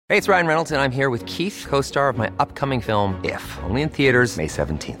Hey, it's Ryan Reynolds, and I'm here with Keith, co-star of my upcoming film, If, only in theaters May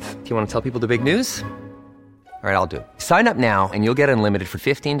 17th. Do you want to tell people the big news? All right, I'll do it. Sign up now and you'll get unlimited for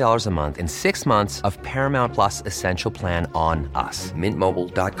 $15 a month and 6 months of Paramount Plus Essential Plan on us.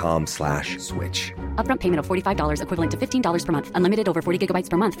 MintMobile.com/switch. Upfront payment of $45 equivalent to $15 per month. Unlimited over 40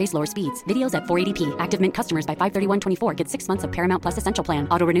 gigabytes per month. Face lower speeds. Videos at 480p. Active Mint customers by 531.24 get 6 months of Paramount Plus Essential Plan.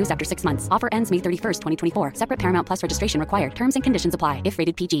 Auto renews after 6 months. Offer ends May 31st, 2024. Separate Paramount Plus registration required. Terms and conditions apply if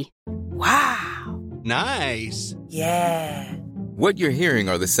rated PG. Wow. Nice. Yeah. What you're hearing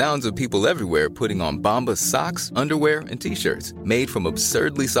are the sounds of people everywhere putting on Bombas socks, underwear, and T-shirts made from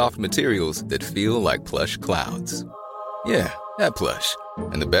absurdly soft materials that feel like plush clouds. Yeah, that plush.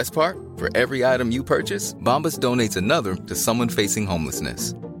 And the best part? For every item you purchase, Bombas donates another to someone facing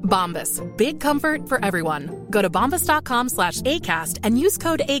homelessness. Bombas. Big comfort for everyone. Go to bombas.com/ACAST and use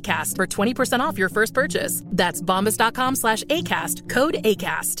code ACAST for 20% off your first purchase. That's bombas.com/ACAST. Code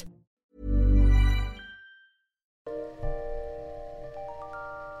ACAST.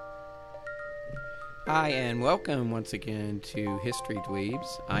 Hi, and welcome once again to History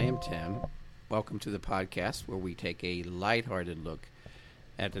Dweebs. I am Tim. Welcome to the podcast where we take a lighthearted look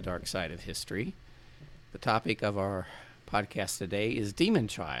at the dark side of history. The topic of our podcast today is Demon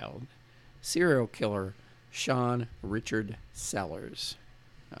Child, serial killer Sean Richard Sellers.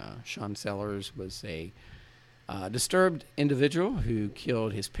 Sean Sellers was a disturbed individual who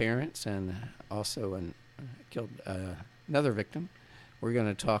killed his parents and also killed another victim. We're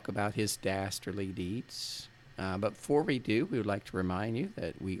going to talk about his dastardly deeds. But before we do, we would like to remind you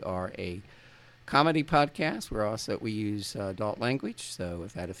that we are a comedy podcast. We use adult language, so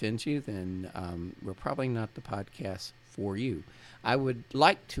if that offends you, then we're probably not the podcast for you. I would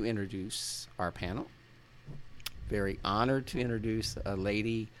like to introduce our panel. Very honored to introduce a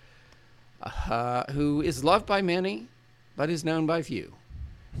lady who is loved by many, but is known by few.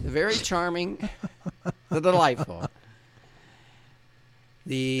 The very charming, the delightful.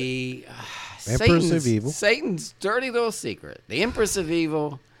 The Empress of Evil. Satan's dirty little secret. The Empress of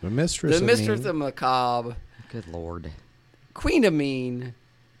Evil. The Mistress of the Macabre. Good Lord. Queen of Mean.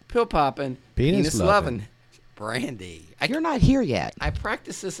 Pill popping. Penis loving. Brandy. You're not here yet. I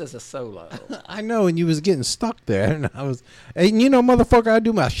practiced this as a solo. I know, and you was getting stuck there. And and you know, motherfucker, I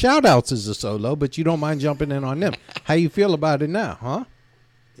do my shout-outs as a solo, but you don't mind jumping in on them. How you feel about it now, huh?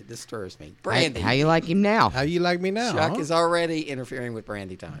 It disturbs me. Brandy. How you like him now? How you like me now, Chuck huh? is already interfering with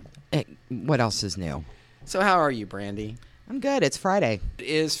Brandy time. Hey, what else is new? So how are you, Brandy? I'm good. It's Friday. It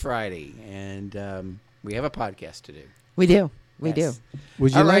is Friday, and we have a podcast to do. We do. We Yes. do.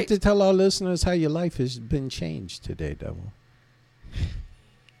 Would you All like right. to tell our listeners how your life has been changed today, Devil?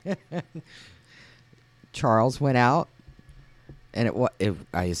 Charles went out, and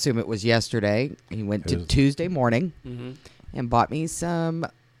I assume it was yesterday. He went to Tuesday morning and bought me some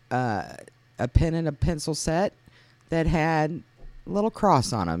a pen and a pencil set that had a little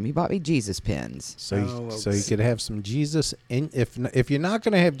cross on them. He bought me Jesus pens. So you could have some Jesus in. If you're not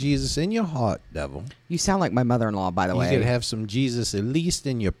going to have Jesus in your heart, Devil, You sound like my mother-in-law, by the way. you could have some Jesus at least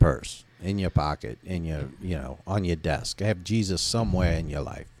in your purse, in your pocket, in your on your desk. Have Jesus somewhere in your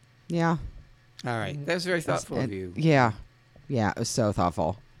life. Yeah. All right. That's very thoughtful of you. Yeah. Yeah, it was so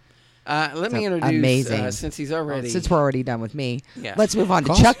thoughtful. Let me introduce, amazing. since he's already... Since we're already done with me, Yeah. let's move on to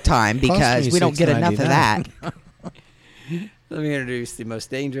Cost- Chuck time because me we don't get enough of that. Let me introduce the most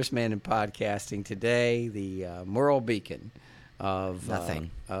dangerous man in podcasting today, the moral beacon of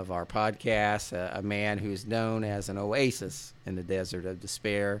our podcast, a man who's known as an oasis in the desert of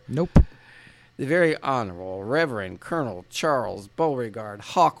despair. Nope. The very Honorable Reverend Colonel Charles Beauregard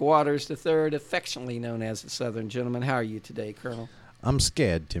Hawk Waters III, affectionately known as the Southern Gentleman. How are you today, Colonel? I'm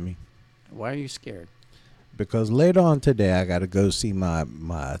scared, Timmy, Why are you scared? because later on today I got to go see my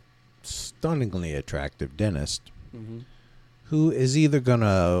stunningly attractive dentist, who is either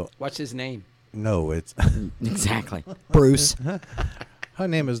gonna What's his name? it's Exactly. Bruce. her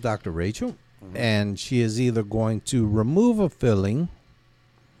name is Dr. Rachel, and she is either going to remove a filling,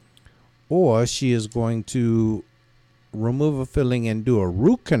 or she is going to remove a filling and do a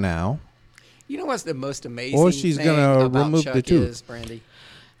root canal. You know what's the most amazing Or she's thing gonna about remove Chuck the tooth. is, Brandy?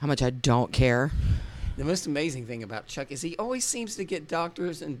 How much I don't care. The most amazing thing about Chuck is he always seems to get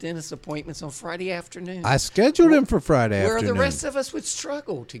doctors and dentist appointments on Friday afternoon. I scheduled him for Friday where afternoon. the rest of us would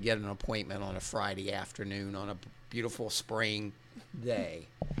struggle to get an appointment on a Friday afternoon on a beautiful spring day.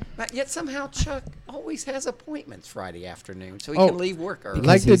 But yet somehow Chuck always has appointments Friday afternoon, so he can leave work early.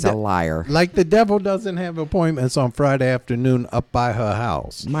 Because he's a liar. Like the devil doesn't have appointments on Friday afternoon up by her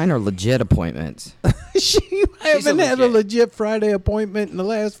house. Mine are legit appointments. She haven't had a legit. legit Friday appointment in the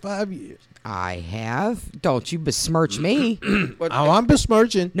last 5 years. I have. Don't you besmirch me. I'm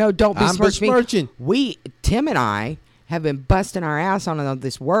besmirching. No, don't besmirch me. I'm besmirching. Tim and I have been busting our ass on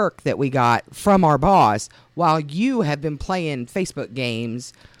this work that we got from our boss while you have been playing Facebook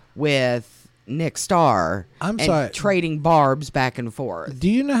games with Nick Starr and trading barbs back and forth. Do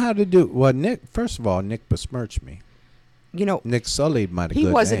you know how to do? Well, Nick. First of all, Nick besmirched me. You know, Nick sullied my. He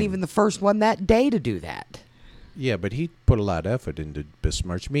wasn't even the first one that day to do that. Yeah, but he put a lot of effort into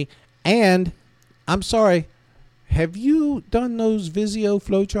besmirch me. And I'm sorry, have you done those Visio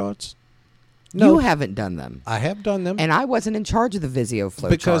flowcharts? No, you haven't done them. I have done them, and I wasn't in charge of the Visio flowcharts.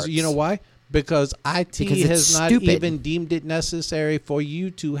 Because you know why? Because IT has not stupid. even deemed it necessary for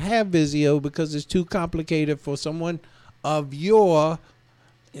you to have Visio because it's too complicated for someone of your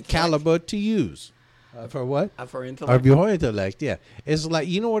caliber to use. For what? For intellect. Of your intellect, yeah. It's like,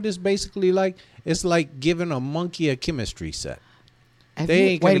 you know what it's basically like? It's like giving a monkey a chemistry set. They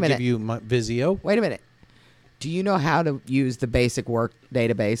ain't going to give you Visio. Wait a minute. Do you know how to use the basic work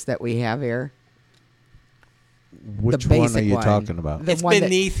database that we have here? Which one are you talking about? It's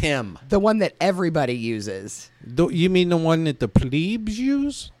beneath him. The one that everybody uses. You mean the one that the plebes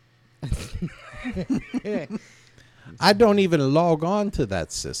use? I don't even log on to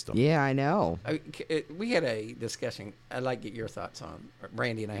that system. Yeah, I know. We had a discussion. I'd like to get your thoughts on.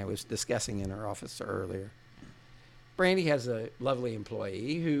 Brandy and I was discussing in our office earlier. Brandy has a lovely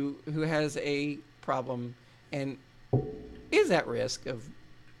employee who has a problem and is at risk of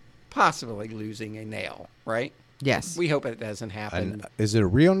possibly losing a nail, right? Yes. We hope it doesn't happen. Is it a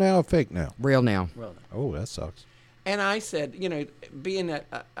real nail or fake nail? Real nail. Oh, that sucks. And I said, being a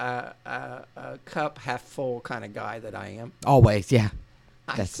cup half full kind of guy that I am. Always, yeah.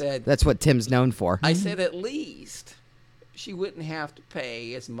 That's what Tim's known for. I said at least she wouldn't have to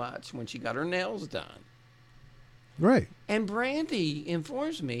pay as much when she got her nails done. Right. And Brandy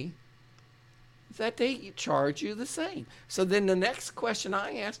informs me that they charge you the same. So then the next question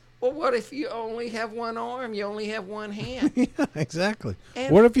I asked, well, what if you only have one arm, you only have one hand? Yeah, exactly.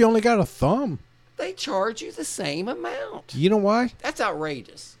 And what if you only got a thumb? They charge you the same amount. You know why? That's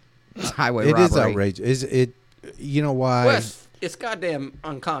outrageous. It's highway robbery. It is outrageous. You know why? Well, it's goddamn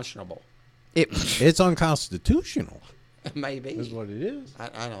unconscionable. It's unconstitutional. Maybe. Is what it is.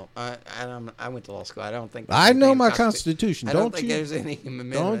 I went to law school. I don't think. I know my Constitution. I don't think there's any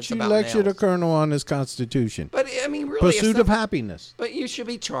amendments. Don't you about lecture nails. the Colonel on his Constitution. But I mean, really, pursuit of happiness. But you should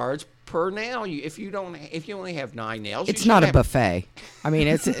be charged per nail. If you only have 9 nails, it's not a buffet. I mean,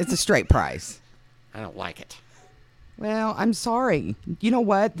 it's a straight price. I don't like it. Well, I'm sorry. You know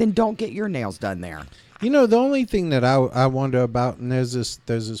what? Then don't get your nails done there. You know, the only thing that I wonder about, and there's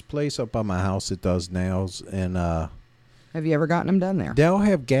this place up by my house that does nails, and have you ever gotten them done there? They'll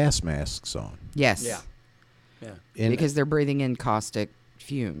have gas masks on. Yes. Yeah. Because they're breathing in caustic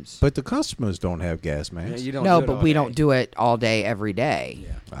fumes. But the customers don't have gas masks. Yeah, you don't. No, but we don't do it all day, every day.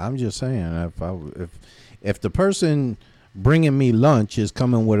 Yeah. I'm just saying, if the person bringing me lunch is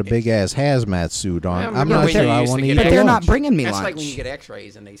coming with a big ass hazmat suit on, I'm not sure I want to eat But lunch. they're not bringing me That's lunch. like when you get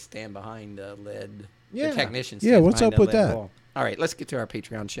X-rays and they stand behind the lead. Yeah. The technicians. Yeah, what's up with that? Wall. All right, let's get to our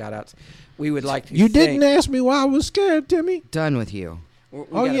Patreon shout-outs. We would like to You didn't ask me why I was scared, Timmy. Done with you.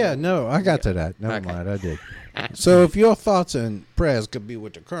 No, I got to that. Never mind, I did. So if your thoughts and prayers could be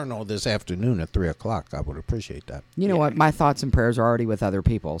with the Colonel this afternoon at 3 o'clock, I would appreciate that. You know what? My thoughts and prayers are already with other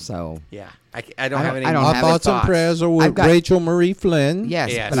people, so... Yeah, I don't have any... Our thoughts and prayers are with Rachel Marie Flynn.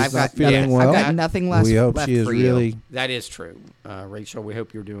 Yes, yes. but I've got feeling well. I've got nothing less We hope left she is for really... you. That is true. Rachel, we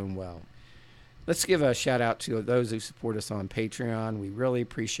hope you're doing well. Let's give a shout-out to those who support us on Patreon. We really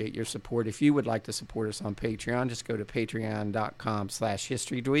appreciate your support. If you would like to support us on Patreon, just go to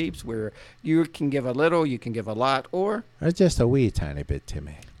patreon.com/historydweebs, where you can give a little, you can give a lot, or... just a wee tiny bit,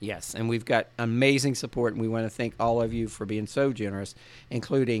 Timmy. Yes, and we've got amazing support, and we want to thank all of you for being so generous,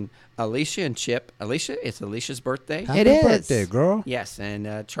 including Alicia and Chip. Alicia, it's Alicia's birthday. Happy birthday, girl. Yes,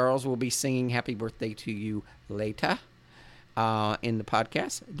 and Charles will be singing happy birthday to you later in the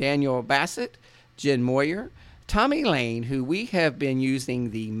podcast. Daniel Bassett, Jen Moyer, Tommy Lane, who we have been using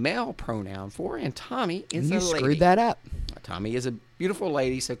the male pronoun for, and Tommy is a lady. You screwed that up. Tommy is a beautiful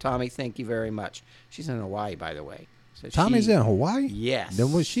lady, so Tommy, thank you very much. She's in Hawaii, by the way. So Tommy's in Hawaii? Yes.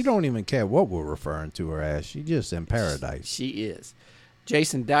 Then she don't even care what we're referring to her as. She's just in paradise. She is.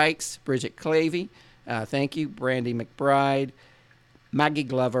 Jason Dykes, Bridget Clavey, thank you. Brandy McBride, Maggie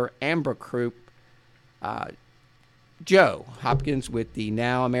Glover, Amber Croup, Joe Hopkins with the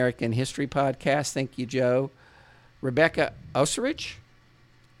Now American History Podcast. Thank you, Joe. Rebecca Oserich.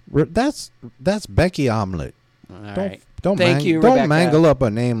 That's Becky Omelet. All right. Don't Rebecca. mangle up a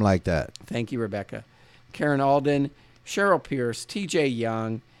name like that. Thank you, Rebecca. Karen Alden, Cheryl Pierce, TJ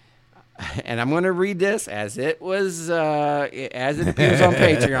Young, and I'm going to read this as it was, as it appears on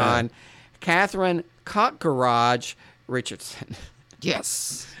Patreon. Catherine Cockgarage Richardson.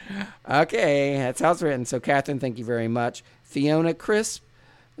 Yes. Okay, that's how it's written. So, Catherine, thank you very much. Fiona Crisp,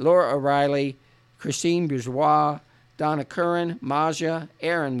 Laura O'Reilly, Christine Bourgeois, Donna Curran, Maja,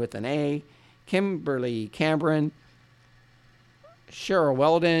 Aaron with an A, Kimberly Cameron, Cheryl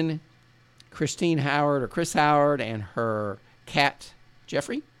Weldon, Christine Howard or Chris Howard, and her cat,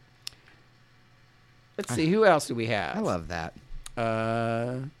 Jeffrey. Let's see, who else do we have? I love that.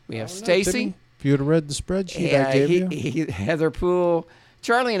 We have Stacy. If you'd have read the spreadsheet I gave you. Heather Poole,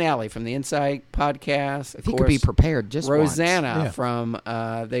 Charlie and Allie from the Inside Podcast. If he could be prepared just Rosanna once. from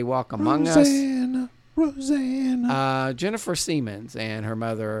They Walk Among Rosanna. Jennifer Siemens and her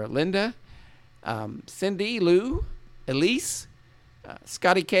mother, Linda. Cindy Lou, Elise.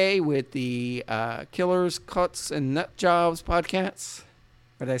 Scotty K with the Killers, Cuts, and Nut Jobs podcast.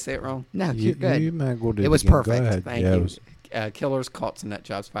 Or did I say it wrong? No, you're good. You mangled it. It was again. Go perfect. ahead. Thank Yeah, you. Killers, Cults, and Nut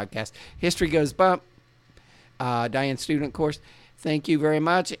Jobs podcast. History Goes Bump. Diane Student course. Thank you very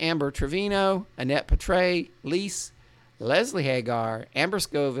much. Amber Trevino, Annette Petray, Lise, Leslie Hagar, Amber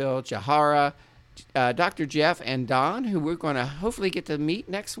Scoville, Jahara, Dr. Jeff, and Don, who we're going to hopefully get to meet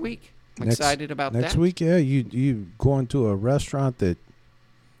next week. I'm excited about that. Next week, yeah. You going to a restaurant that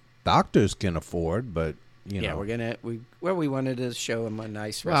doctors can afford, but, you know. We wanted to show him a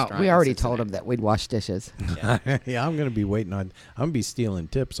nice Well, restaurant. we already told him that we'd wash dishes. Yeah, I'm going to be waiting on. I'm going to be stealing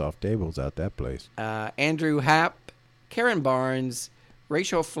tips off tables out that place. Andrew Happ, Karen Barnes,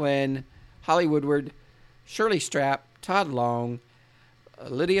 Rachel Flynn, Holly Woodward, Shirley Strapp, Todd Long,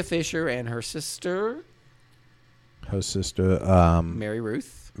 Lydia Fisher, and her sister, Mary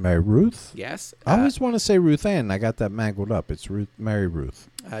Ruth. Mary Ruth? Yes. I always want to say Ruth Ann. I got that mangled up. It's Mary Ruth.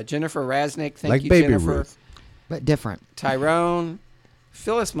 Jennifer Rasnick. Thank like you, Baby Jennifer. Ruth. But different. Tyrone,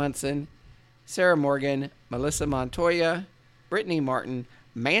 Phyllis Munson, Sarah Morgan, Melissa Montoya, Brittany Martin,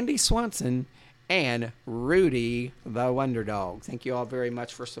 Mandy Swanson, and Rudy the Wonder Dog. Thank you all very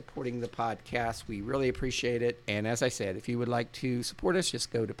much for supporting the podcast. We really appreciate it. And as I said, if you would like to support us,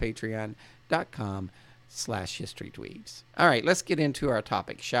 just go to patreon.com/historydweebs. All right, let's get into our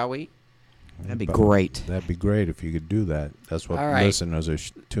topic, shall we? That'd be great. That'd be great if you could do that. That's what All right. listeners are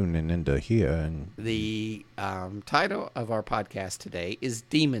tuning into here. And The title of our podcast today is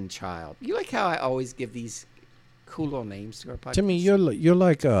Demon Child. You like how I always give these cool little names to our podcast? Timmy, you're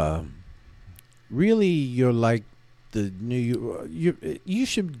like really you're like the new you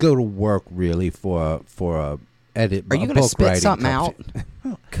should go to work really for a edit. Are you going to spit something out?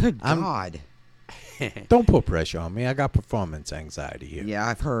 Good God. Don't put pressure on me. I got performance anxiety here. Yeah,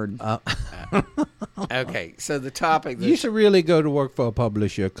 I've heard. Okay, so the topic. You should really go to work for a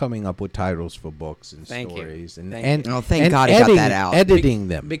publisher, coming up with titles for books and Thank you. stories, Thank and you. Oh, thank God he got that out. editing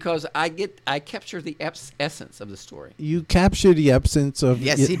them. Because I capture the essence of the story. You capture the absence of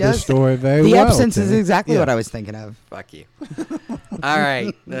Yes, he the does. story very The well. absence is Timmy. exactly Yeah. what I was thinking of. Fuck you. All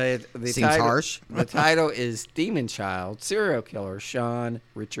right. The Seems title, harsh. The title is Demon Child, Serial Killer Sean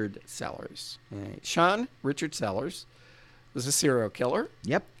Richard Sellers. All right. Sean Richard Sellers was a serial killer.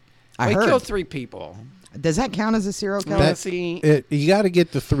 Yep. He heard. killed 3 people. Does that count as a serial killer? Let's see. You got to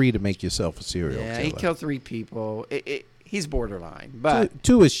get to 3 to make yourself a serial Yeah, killer. he killed 3 people. He's borderline, but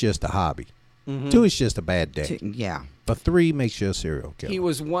Two is just a hobby. 2 is just a bad day. Yeah. But 3 makes you a serial killer. he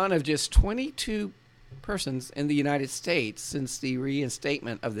was one of just 22 persons in the United States since the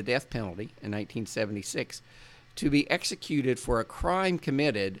reinstatement of the death penalty in 1976 to be executed for a crime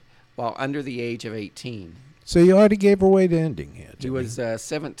committed while under the age of 18. So you already gave away the ending here. He Timmy. was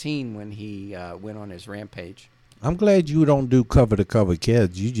 17 when he went on his rampage. I'm glad you don't do cover-to-cover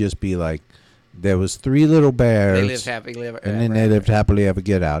kids. You just be like, there was 3 little bears. They lived happily ever and then they lived happily ever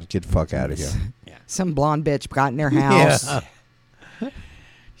get out. Get the fuck out of here. Some blonde bitch got in their house.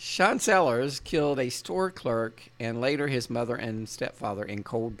 Sean Sellers killed a store clerk and later his mother and stepfather in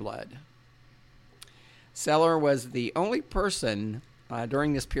cold blood. Seller was the only person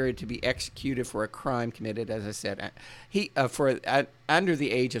during this period to be executed for a crime committed, as I said, under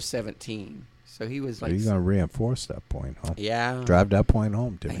the age of 17. So he was So like, you're going to reinforce that point, huh? yeah. Drive that point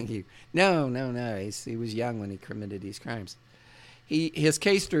home, Timmy. Thank you. No. He was young when he committed these crimes. His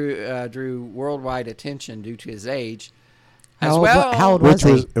case drew worldwide attention due to his age, How old was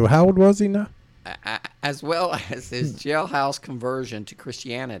he? How old was he now? as well as his jailhouse conversion to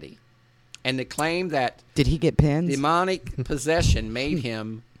Christianity, and the claim that Did he get pins? demonic possession made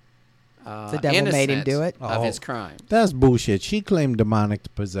him The devil made him innocent do it? of his crime. That's bullshit. She claimed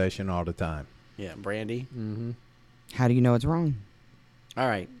demonic possession all the time. Yeah, Brandy. How do you know it's wrong? All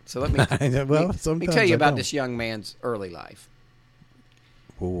right, so let me Well, let me sometimes tell you I about don't. this young man's early life.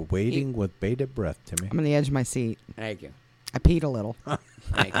 We're waiting with bated breath, Timmy. I'm on the edge of my seat. Thank you. I peed a little.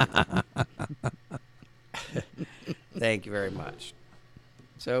 Thank you. Thank you very much.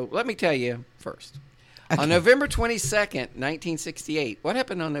 So let me tell you first. On November 22nd, 1968, what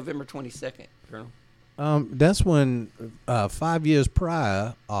happened on November 22nd, Colonel? That's when 5 years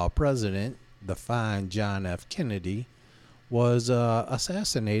prior, our president, the fine John F. Kennedy, was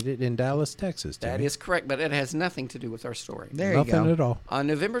assassinated in Dallas, Texas. Timmy. That is correct, but it has nothing to do with our story. There Nothing you go. at all. On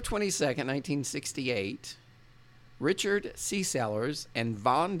November 22nd, 1968, Richard C. Sellers and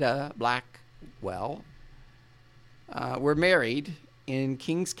Vonda Blackwell were married in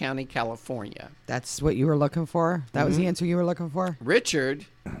Kings County, California. That's what you were looking for? That was the answer you were looking for? Richard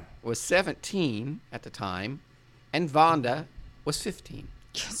was 17 at the time, and Vonda was 15.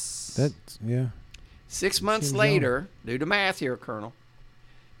 Yes. That's, yeah. 6 months Seems later, do the math here, Colonel.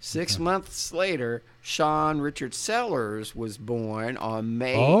 6 months later, Sean Richard Sellers was born on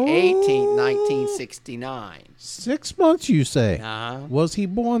May 18th, 1969. 6 months, you say? Uh-huh. Was he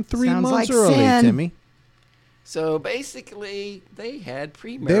born 3 Sounds months like early, sin. Timmy? So basically, they had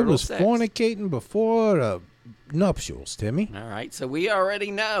premarital They was sex. fornicating before the nuptials, Timmy. All right, so we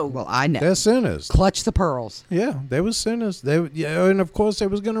already know. Well, I know. They're sinners. Clutch the pearls. Yeah, they was sinners. And of course they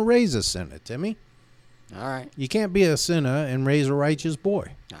was going to raise a sinner, Timmy. All right, You can't be a sinner and raise a righteous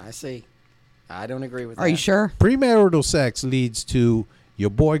boy. I see. I don't agree with that. Are you sure? Premarital sex leads to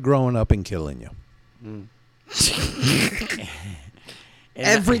your boy growing up and killing you.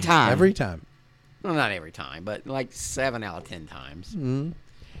 Every time. Every time. Well, not every time, but like 7 out of 10 times. Mm-hmm.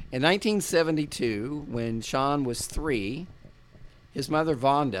 In 1972, when Sean was 3, his mother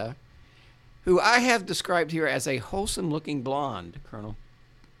Vonda, who I have described here as a wholesome-looking blonde, Colonel.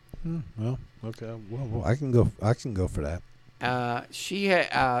 Well, okay. Well, I can go for that. She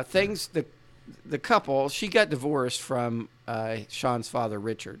had the couple. She got divorced from Sean's father,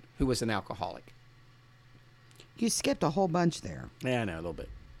 Richard, who was an alcoholic. You skipped a whole bunch there. Yeah, I know, a little bit.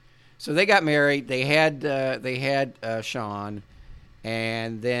 So they got married. They had Sean,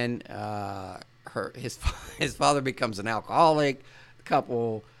 and then his father becomes an alcoholic. The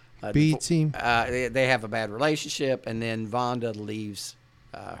couple Beats him. They have a bad relationship, and then Vonda leaves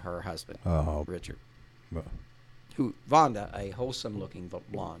her husband, Richard. Well, Vonda, a wholesome-looking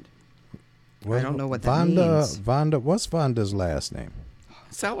blonde. I don't know what that means. means. Vonda, what's Vonda's last name?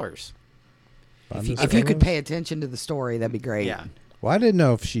 Sellers. If you could pay attention to the story, that'd be great. Yeah. Well, I didn't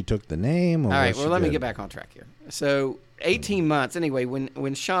know if she took the name or All right, what well, she let me did. get back on track here. So 18 months. Anyway,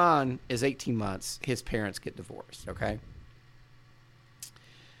 when Sean is 18 months, his parents get divorced, okay?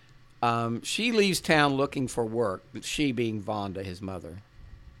 She leaves town looking for work, she being Vonda, his mother.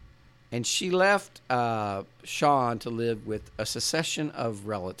 And she left Sean to live with a succession of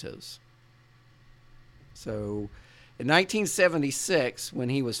relatives. So in 1976, when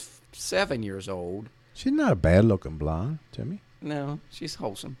he was 7 years old. She's not a bad-looking blonde, Timmy. No, she's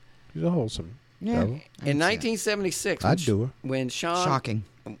wholesome. She's a wholesome. Yeah. fellow. In 1976, I'd do her. when Sean Shocking.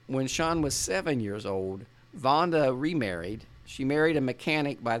 When Sean was 7 years old, Vonda remarried. She married a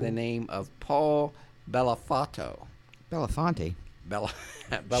mechanic by the name of Paul Belafonte. Belafonte.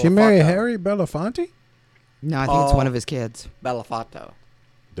 She married Harry Belafonte? No, I think it's one of his kids. Belafonte.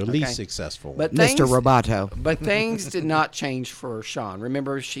 The Okay. least successful But one. Mr. Roboto. But things did not change for Sean.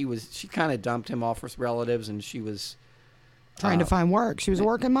 Remember, she kind of dumped him off with relatives, and she was Trying to find work. She was a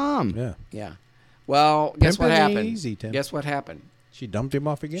working mom. Yeah. Well, guess what Pimpin' ain't happened? easy, Tim. Guess what happened? She dumped him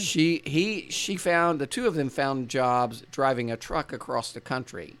off again. She found the two of them found jobs driving a truck across the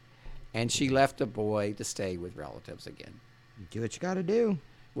country, and she left the boy to stay with relatives again. Do what you got to do.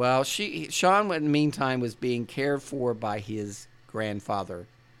 Well, Sean, in the meantime, was being cared for by his grandfather,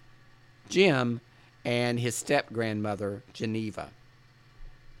 Jim, and his step-grandmother, Geneva.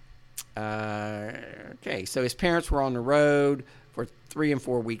 Okay, so his parents were on the road for 3 and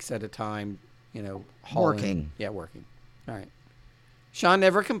 4 weeks at a time, hauling. Working. Yeah, working. All right. Sean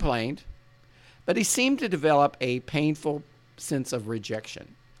never complained, but he seemed to develop a painful sense of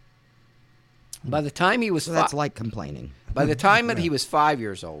rejection. By the time he was So that's like complaining. By the time that he was 5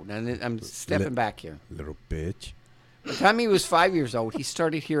 years old, and I'm stepping back here. Little bitch. By the time he was 5 years old, he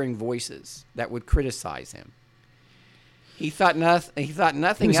started hearing voices that would criticize him. He thought nothing. He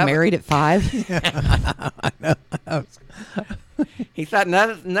Nothing was of married at 5. He thought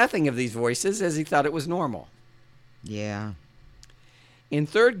nothing of these voices, as he thought it was normal. Yeah. In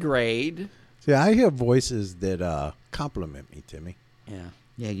 3rd grade, See, I hear voices that compliment me, Timmy. yeah,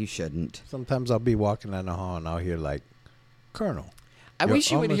 Yeah, you shouldn't. Sometimes I'll be walking down the hall and I'll hear like, Colonel. I You're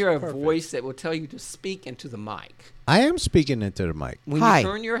wish you would almost hear a perfect. voice that will tell you to speak into the mic. I am speaking into the mic. When Hi. you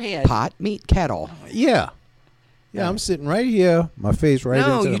turn your head, Pot, meat, kettle. Yeah. Yeah, I'm sitting right here, my face right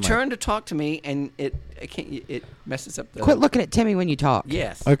No, into the you mic. turn to talk to me, and it messes up the. Quit looking at Timmy when you talk.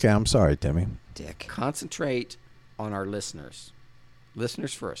 Yes. Okay, I'm sorry, Timmy. Dick. Concentrate on our listeners.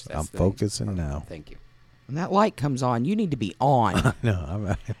 Listeners first. That's I'm the- focusing now. Thank you. When that light comes on, you need to be on. No,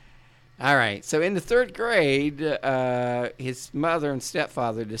 I'm All right. So in the third grade, his mother and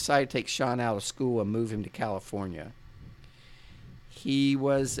stepfather decided to take Sean out of school and move him to California. He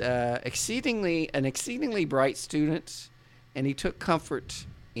was an exceedingly bright student, and he took comfort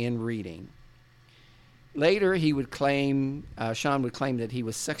in reading. Later, Sean would claim that he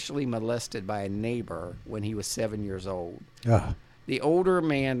was sexually molested by a neighbor when he was 7 years old. The older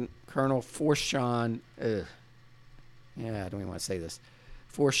man, Colonel, forced Sean, I don't even want to say this,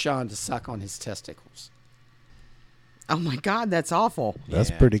 forced Sean to suck on his testicles. Oh my God, that's awful.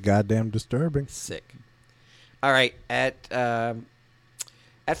 That's Yeah. pretty goddamn disturbing. Sick. All right.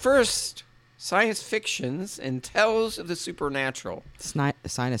 At first, science fictions and tales of the supernatural.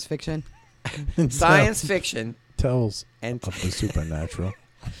 Sinus fiction. Science fiction Tells and of the supernatural.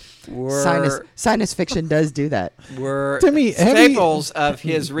 Sinus fiction does do that. were Timmy, have you- staples of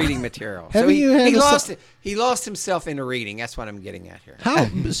his reading material. Have So you had he lost himself into reading. That's what I'm getting at here. How?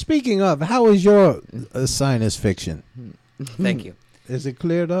 Speaking of, how is your science fiction? Thank you. Is it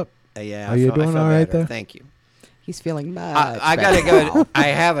cleared up? Yeah. Are you doing all right better. there? Thank you. He's feeling much I got to better. go. I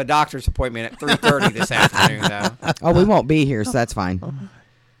have a doctor's appointment at 3:30 this afternoon, though. Oh, we won't be here, so that's fine.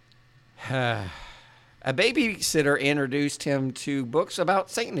 A babysitter introduced him to books about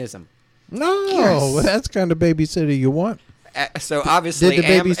Satanism. No, Yes. that's kind of babysitter you want. So obviously, Did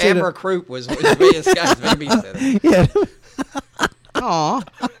the babysitter- Amber Croup was this guy's babysitter. Yeah. Aw.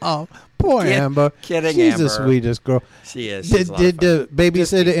 Oh, poor Amber. Kidding, She's Amber. the sweetest girl. She is. She's a lot Did of fun. the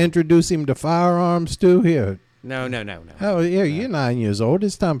babysitter introduce him to firearms too? Here. No. Oh, yeah, you're 9 years old.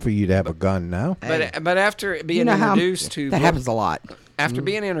 It's time for you to have a gun now. But after being You know how introduced to that happens a lot. after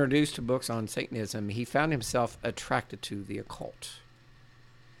being introduced to books on Satanism, he found himself attracted to the occult.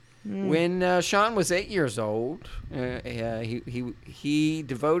 When Sean was 8 years old, he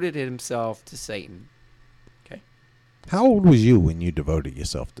devoted himself to Satan. Okay. How old was you when you devoted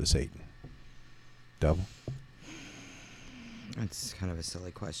yourself to Satan? Double. That's kind of a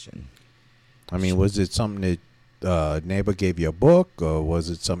silly question. I mean, was it something that neighbor gave you a book, or was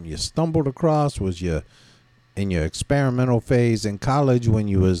it something you stumbled across? Was you in your experimental phase in college when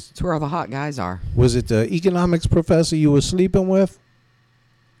you was? It's where all the hot guys are. Was it the economics professor you were sleeping with?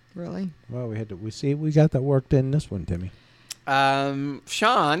 Really? Well, we got that worked in this one, Timmy.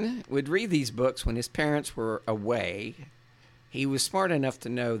 Sean would read these books when his parents were away. He was smart enough to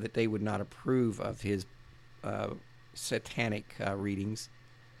know that they would not approve of his satanic readings.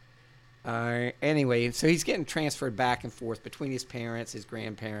 Anyway, so he's getting transferred back and forth between his parents, his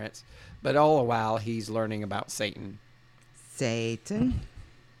grandparents, but all the while he's learning about Satan. Satan.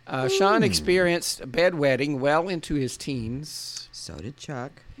 Sean experienced a bedwetting well into his teens. So did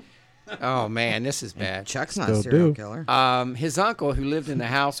Chuck. Oh, man, this is bad. Chuck's not Still a serial do. killer. His uncle, who lived in the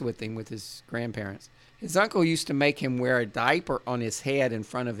house with him with his grandparents, his uncle used to make him wear a diaper on his head in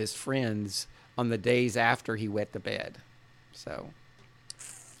front of his friends on the days after he wet the bed. So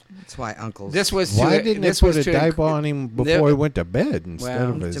That's why uncles. this was Why to, didn't this they put was a to diaper enc- on him the- before he went to bed instead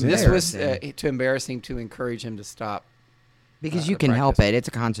well, of his this hair? was Embarrassing. to embarrass him to encourage him to stop. because the you can help practice. it. It's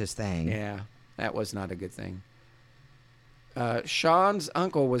a conscious thing. Yeah, that was not a good thing. Sean's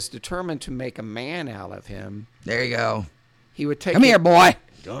uncle was determined to make a man out of him. There you go. He would take Come here, boy.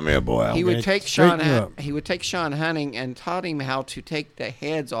 Come here, boy. He I'm would gonna take straighten Sean. you up. He would take Sean hunting and taught him how to take the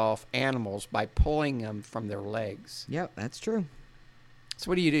heads off animals by pulling them from their legs. Yep, that's true. So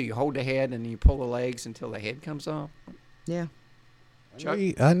what do? You hold the head and you pull the legs until the head comes off. Yeah. Chuck?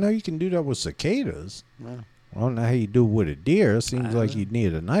 I know you can do that with cicadas. Wow. I don't know how you do it with a deer. Seems like you'd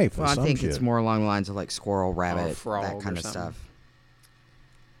need a knife Well, or I some think shit. it's more along the lines of like squirrel, rabbit, frog that or kind of something. stuff.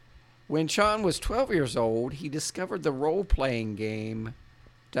 When Sean was 12 years old, he discovered the role-playing game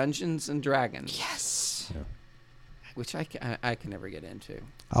Dungeons and Dragons. Yes. Which I can never get into.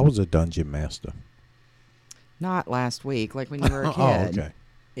 I was a dungeon master. Not last week, like when you were a kid. Oh, okay.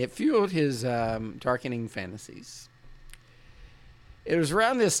 It fueled his darkening fantasies. It was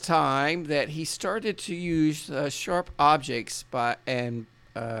around this time that he started to use sharp objects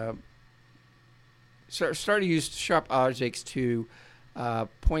started to use sharp objects to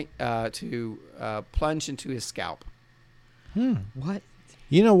plunge into his scalp. What?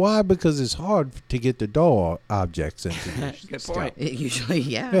 You know why? Because it's hard to get the dull objects into your Good scalp. point. It usually,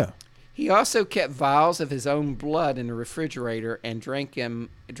 yeah. Yeah. He also kept vials of his own blood in the refrigerator and drank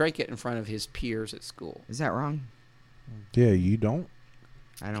it in front of his peers at school. Is that wrong? Yeah, you don't?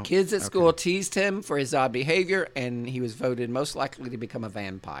 I don't. Kids at okay. school teased him for his odd behavior, and he was voted most likely to become a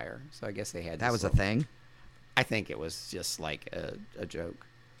vampire. So I guess they had That this was a little- thing. I think it was just like a joke.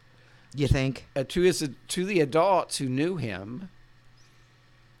 You think? To the adults who knew him,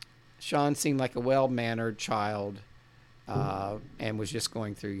 Sean seemed like a well-mannered child and was just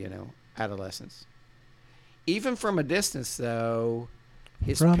going through, adolescence. Even from a distance, though,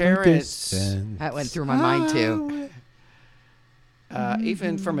 his parents... That went through my mind too.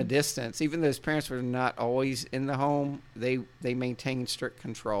 Even from a distance, even though his parents were not always in the home, they maintained strict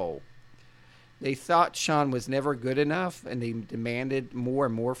control. They thought Sean was never good enough, and they demanded more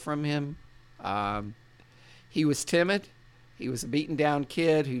and more from him. He was timid. He was a beaten-down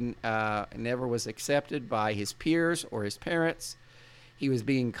kid who never was accepted by his peers or his parents. He was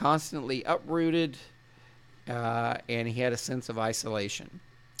being constantly uprooted, and he had a sense of isolation.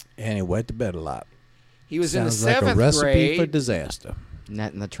 And he went to bed a lot. He was in the Sounds like a 7th recipe grade. for disaster.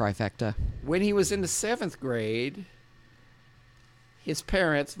 Net in the trifecta. When he was in the 7th grade, his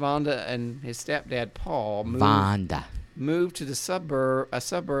parents, Vonda and his stepdad, Paul, moved to a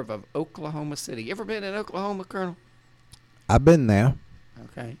suburb of Oklahoma City. You ever been in Oklahoma, Colonel? I've been there.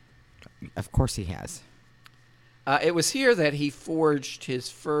 Okay. Of course he has. It was here that he forged his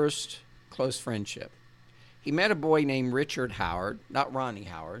first close friendship. He met a boy named Richard Howard, not Ronnie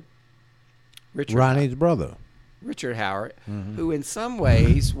Howard. Ronnie's brother. Richard Howard, who in some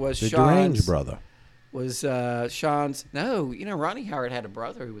ways was The Sean's deranged brother. Was Sean's? No, Ronnie Howard had a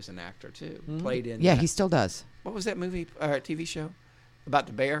brother who was an actor too. Played in. Yeah, he still does. What was that movie? TV show about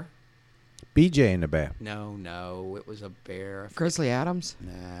the bear? BJ in the bear. No, it was a bear. Grizzly Adams.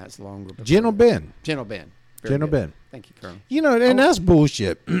 Nah, it's longer. before Gentle that. Ben. Gentle Ben. Very Gentle good. Ben. Thank you, Colonel. And that's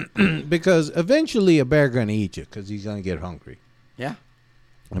bullshit. Because eventually a bear going to eat you because he's going to get hungry. Yeah.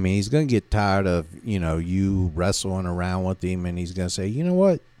 I mean, he's going to get tired of, you wrestling around with him, and he's going to say, you know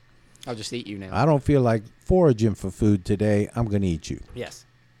what? I'll just eat you now. I don't feel like foraging for food today. I'm going to eat you. Yes.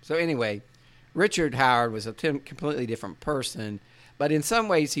 So anyway, Richard Howard was a completely different person, but in some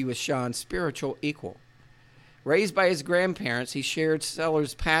ways he was Sean's spiritual equal. Raised by his grandparents, he shared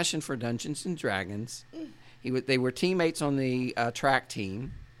Sellers' passion for Dungeons and Dragons. They were teammates on the track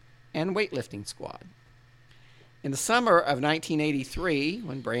team and weightlifting squad. In the summer of 1983,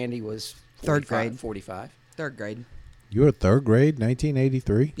 when Brandy was 45. Third grade. You were third grade,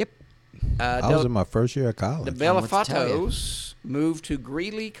 1983? Yep. I was in my first year of college. The Belafatos moved to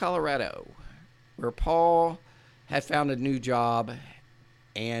Greeley, Colorado, where Paul had found a new job,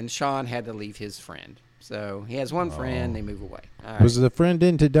 and Sean had to leave his friend. So he has one friend, they move away. All right. Was the friend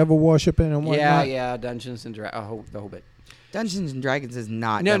into devil worshiping and whatnot? Yeah, Dungeons and Dragons, the whole bit. Dungeons and Dragons is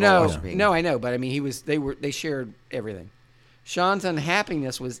not No, devil worshiping. no, I know, but I mean, they shared everything. Sean's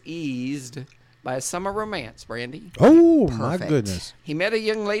unhappiness was eased by a summer romance, Brandy. Oh, my Perfect. goodness. He met a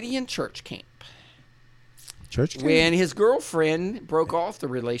young lady in church camp. Church camp? When his girlfriend broke off the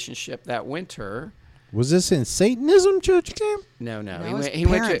relationship that winter. Was this in Satanism church camp? No. No, his He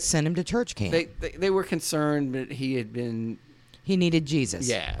went parents to. sent him to church camp. They were concerned that he had been. He needed Jesus.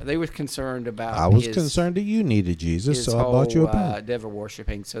 Yeah, they were concerned about. I was his, concerned that you needed Jesus, his so I whole, bought you a pen. devil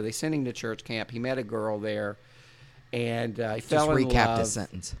worshiping. So they sent him to church camp. He met a girl there, and he Just fell in recap love. this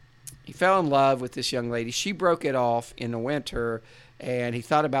sentence. He fell in love with this young lady. She broke it off in the winter, and he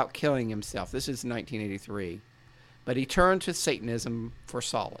thought about killing himself. This is 1983. But he turned to Satanism for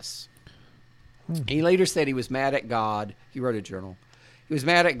solace. He later said he was mad at God. He wrote a journal. He was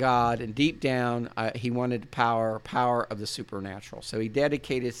mad at God, and deep down, he wanted power of the supernatural. So he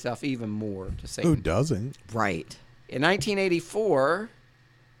dedicated himself even more to Satan. Who doesn't? Right. In 1984,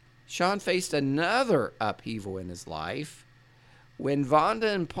 Sean faced another upheaval in his life when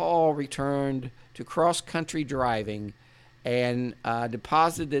Vonda and Paul returned to cross-country driving and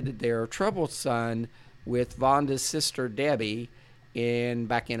deposited their troubled son with Vonda's sister Debbie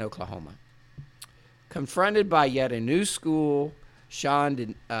back in Oklahoma. Confronted by yet a new school, Sean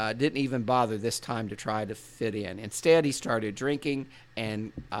didn't even bother this time to try to fit in. Instead, he started drinking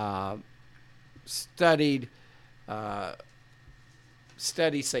and studied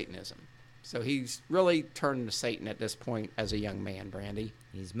Satanism. So he's really turned to Satan at this point as a young man, Brandy.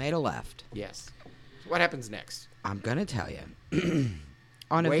 He's made a left. Yes. So what happens next? I'm going to tell you.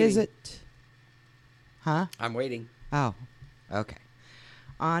 On a Waiting. visit. Huh? I'm waiting. Oh, okay.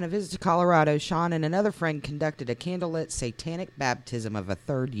 On a visit to Colorado, Sean and another friend conducted a candlelit satanic baptism of a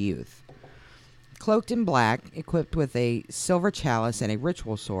third youth. Cloaked in black, equipped with a silver chalice and a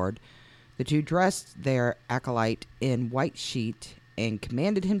ritual sword, the two dressed their acolyte in white sheet and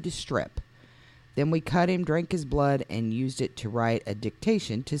commanded him to strip. Then we cut him, drank his blood, and used it to write a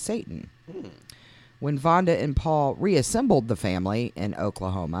dictation to Satan. When Vonda and Paul reassembled the family in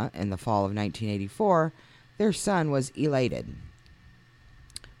Oklahoma in the fall of 1984, their son was elated.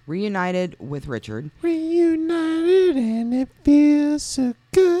 Reunited with Richard, Reunited and it feels so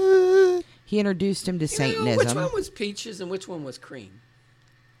good. he introduced him to Satanism. Which one was peaches and which one was cream?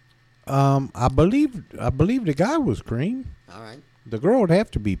 I believe the guy was cream. All right. The girl would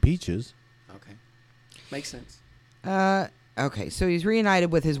have to be peaches. Okay. Makes sense. Okay, so he's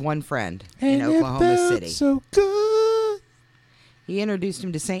reunited with his one friend And in Oklahoma it felt City. so good. He introduced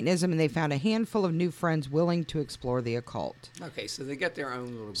him to Satanism, and they found a handful of new friends willing to explore the occult. Okay, so they got their own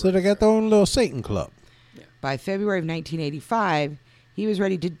little. So they got their own little Satan club. By February of 1985, he was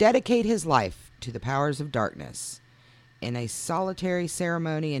ready to dedicate his life to the powers of darkness. In a solitary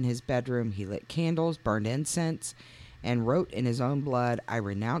ceremony in his bedroom, he lit candles, burned incense, and wrote in his own blood, "I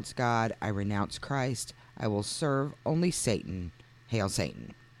renounce God, I renounce Christ, I will serve only Satan. Hail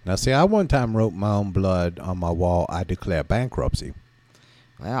Satan." Now, see, I one time wrote my own blood on my wall, "I declare bankruptcy."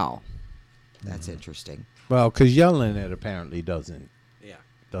 Well, that's interesting. Well, because yelling it apparently doesn't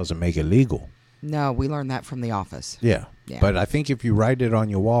make it legal. No, we learned that from The Office. Yeah. Yeah. But I think if you write it on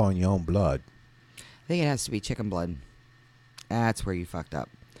your wall in your own blood. I think it has to be chicken blood. That's where you fucked up.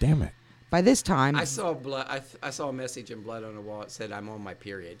 Damn it. By this time, I saw blood. I saw a message in blood on the wall. It said, "I'm on my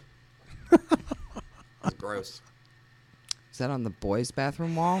period." It's gross. is that on the boys'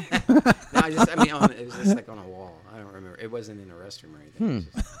 bathroom wall? No, it was just like on a wall. I don't remember. It wasn't in a restroom or anything. It was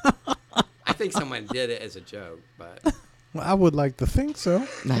just- I think someone did it as a joke, but Well, I would like to think so.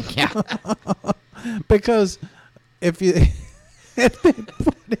 Yeah. Because if they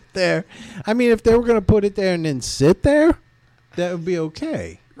put it there, I mean, if they were going to put it there and then sit there, that would be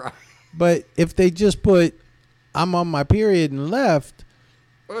okay. right. But if they just put, "I'm on my period" and left,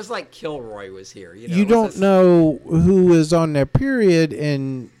 It was like Kilroy was here. You, you don't know who is on their period,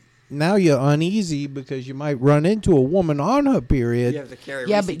 and now you're uneasy because you might run into a woman on her period. You have to carry.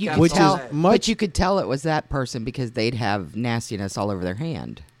 Yeah, receipt but you caps could Which all tell. is day. much- But you could tell it was that person because they'd have nastiness all over their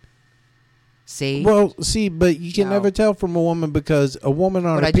hand. See? Well, see, but you can No. never tell from a woman because a woman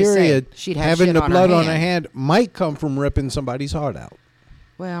on What a I just said, period she'd have having shit the on her blood on her hand. hand might come from ripping somebody's heart out.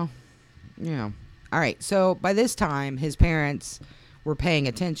 Well, yeah. All right. So by this time, his parents were paying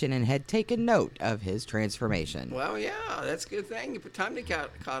attention and had taken note of his transformation. Well, yeah, that's a good thing. You put time to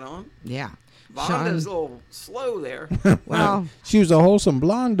caught on. Yeah. Vonda's a little slow there. Well, She was a wholesome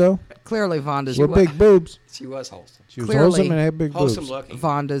blonde, though, clearly Vonda's with big boobs. She was wholesome. She was Clearly wholesome and had big Wholesome boobs. looking.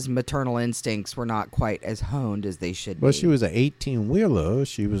 Vonda's maternal instincts were not quite as honed as they should Well, be. she was an 18-wheeler.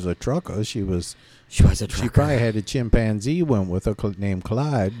 She was a trucker. She was a trucker. She probably had a chimpanzee went with her named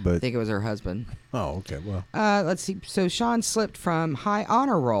Clyde, I but think it was her husband. oh, okay, well, Let's see. So Sean slipped from high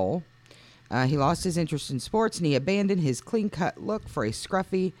honor roll. He lost his interest in sports, and he abandoned his clean-cut look for a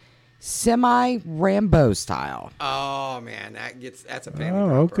scruffy, semi-Rambo style. Oh man, that's a panty oh,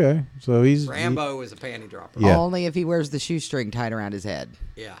 dropper. okay. So he's Rambo is a panty dropper. Yeah. Only if he wears the shoestring tied around his head.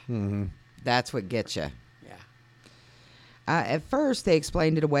 Yeah. That's what gets you. Yeah. At first, they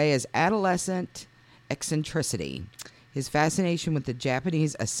explained it away as adolescent eccentricity. His fascination with the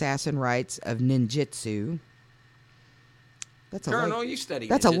Japanese assassin rites of ninjutsu. That's a Colonel, you study.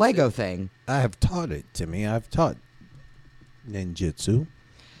 That's a ninjutsu. Lego thing. I have taught it to me. I've taught ninjutsu.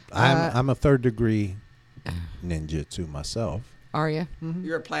 I'm a third degree ninjutsu myself. Are you?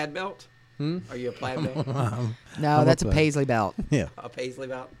 You're a plaid belt. Are you a plaid belt? No, I'm that's a a player. paisley belt. Yeah. A paisley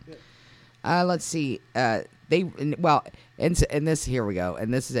belt. Let's see. And this here we go,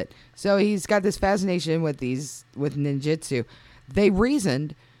 and this is it. So he's got this fascination with ninjutsu. They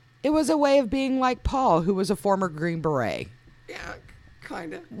reasoned it was a way of being like Paul, who was a former Green Beret. Yeah,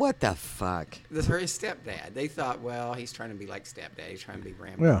 kind of. What the fuck? This is his stepdad. They thought, well, he's trying to be like stepdad. He's trying to be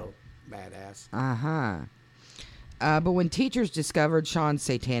Rambo, badass. But when teachers discovered Sean's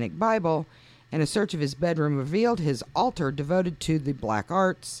satanic Bible and a search of his bedroom revealed his altar devoted to the black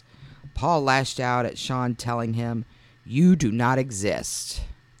arts, Paul lashed out at Sean, telling him, "You do not exist."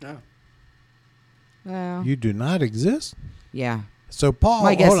 No. Well, You do not exist. yeah. So Paul,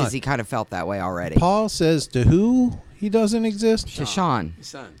 My guess hold on. is he kind of felt that way already. Paul says to who he doesn't exist. To Sean. His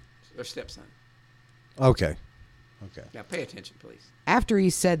son, or stepson. Okay. Okay. Now, pay attention, please. After he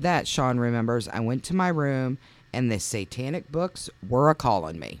said that, Sean remembers, "I went to my room and the satanic books were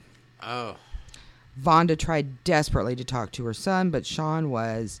a-calling me." Oh. Vonda tried desperately to talk to her son, but Sean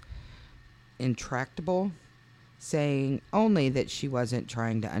was intractable, saying only that she wasn't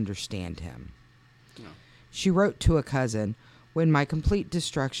trying to understand him. No. She wrote to a cousin, why my complete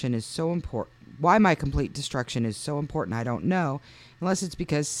destruction is so important, I don't know, unless it's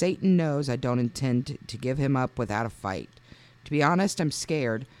because Satan knows I don't intend to give him up without a fight. To be honest, I'm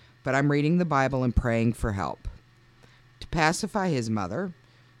scared, but I'm reading the Bible and praying for help. To pacify his mother,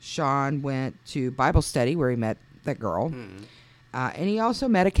 Sean went to Bible study where he met that girl, and he also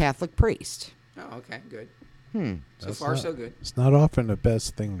met a Catholic priest. Oh, okay, good. So That's far, not- so good. It's not often the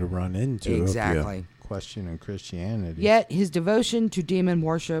best thing to run into. Exactly. If you're questioning Christianity. Yet his devotion to demon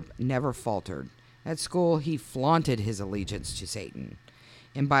worship never faltered. At school, he flaunted his allegiance to Satan.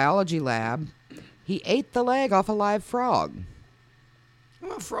 In biology lab, he ate the leg off a live frog.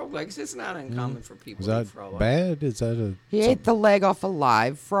 Well, frog legs, it's not uncommon for people Is to eat that frog legs. bad? Is that a... He ate the leg off a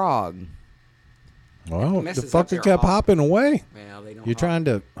live frog. Well, the messes up fucker their kept hop. hopping away. Well, they don't You're hop. trying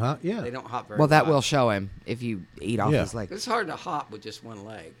to... Huh? Yeah. They don't hop very Well, that well. will show him if you eat off Yeah. his leg. It's hard to hop with just one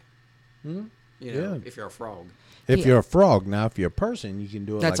leg. You know, Yeah. if you're a frog. If Yeah. you're a frog, now if you're a person, you can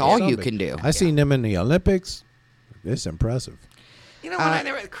do it That's like a all you zombie. can do. I seen them in the Olympics. It's impressive. You know what? I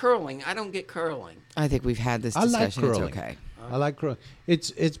never curling. I don't get curling. I think we've had this I like discussion. curling. It's okay. I like curling.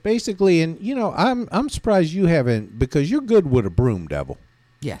 It's basically, and you know, I'm surprised you haven't, because you're good with a broom, Devil.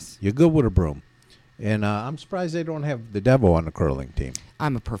 Yes. You're good with a broom, and I'm surprised they don't have the Devil on the curling team.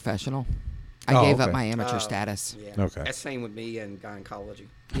 I'm a professional. I Oh, gave up okay. my amateur status. Yeah. Okay. That's same with me in gynecology.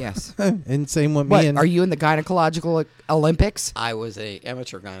 Yes. And same with What, me. And are you in the gynecological Olympics? I was a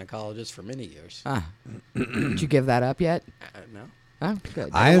amateur gynecologist for many years. Did you give that up yet? No. Oh, good.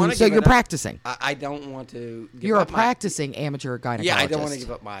 I wanna So give you're it up. practicing. I don't want to give You're a up my- practicing amateur gynecologist. Yeah, I don't want to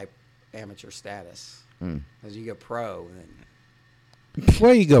give up my amateur status. As you go pro, then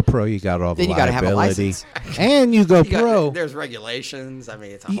Well, you go pro, you got all the Then you gotta have a liability, license. and you go you got- pro. there's regulations. I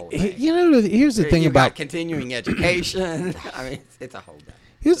mean, it's a whole You, thing. you know, here's the thing you about got continuing education. I mean, it's a whole thing.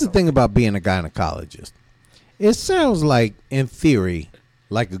 here's the thing about being a gynecologist. It sounds like, in theory,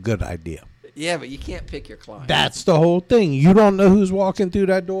 like a good idea. Yeah, but you can't pick your client. That's the whole thing. You don't know who's walking through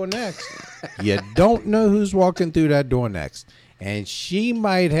that door next. You don't know who's walking through that door next. And she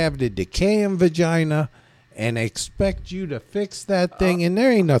might have the decaying vagina and expect you to fix that thing, and there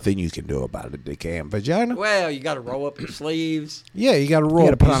ain't nothing you can do about a decaying vagina. Well, you got to roll up your sleeves. Yeah, you got to roll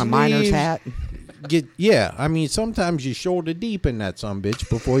You got to up put your on a miner's sleeves, hat. I mean, sometimes you're shoulder deep in that sumbitch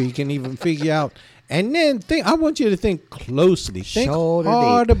before you can even figure out. And then I want you to think closely. Think Shoulder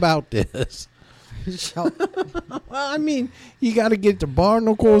hard deep. about this. Well, I mean, you got to get the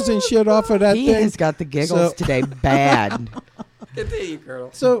barnacles and shit off of that He thing. has got the giggles So- today bad. Continue, girl.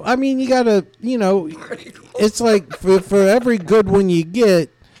 So, I mean, you got to, it's like for every good one you get,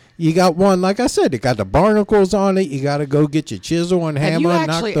 you got one, like I said, it got the barnacles on it. You got to go get your chisel and Have hammer you and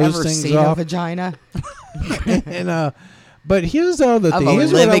knock actually those ever things seen a off. vagina? And but here's the other Of thing. a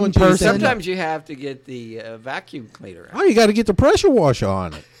Here's what I living want you to person? think. Sometimes you have to get the vacuum cleaner out. Oh, you got to get the pressure washer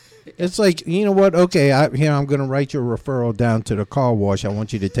on it. It's like, you know what? Okay, I'm going to write your referral down to the car wash. I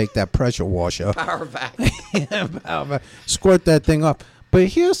want you to take that pressure washer, Power vacuum. squirt that thing off. But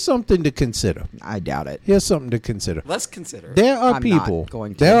here's something to consider. I doubt it. Here's something to consider. Let's consider it. There are I'm not people,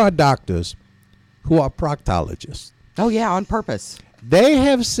 going to. there are doctors who are proctologists. Oh, yeah, on purpose. They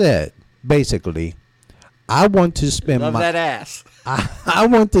have said, basically, I want to spend Love my that ass. I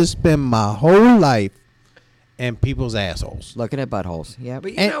want to spend my whole life in people's assholes. Looking at buttholes. Yep.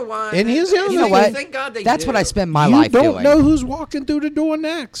 But you And- know what? and here's the other You know thing. what? Thank God they That's do. what I spend my You life don't doing. know who's walking through the door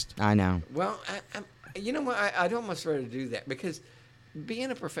next. I know. Well, you know what? I'd almost rather do that because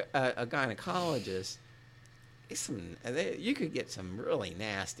being a gynecologist, you could get some really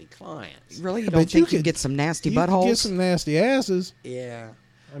nasty clients. Really? You Yeah, don't but you think you could- get some nasty You could buttholes? get some nasty asses. Yeah.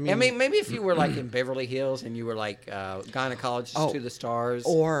 I I mean- mean, maybe if you were like in Beverly Hills and you were like gynecologist Oh, to the stars.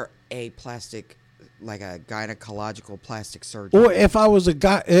 Or a plastic, like a gynecological plastic surgeon. Or if I was a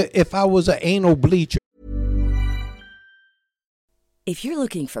guy, if I was an anal bleacher. If you're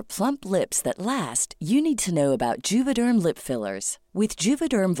looking for plump lips that last, you need to know about Juvederm lip fillers. With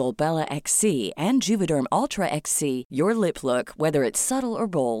Juvederm Volbella XC and Juvederm Ultra XC, your lip look, whether it's subtle or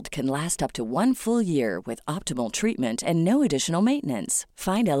bold, can last up to 1 full year with optimal treatment and no additional maintenance.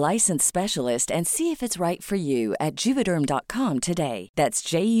 Find a licensed specialist and see if it's right for you at Juvederm.com today. That's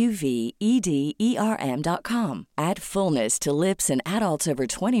JUVEDERM.com. Add fullness to lips in adults over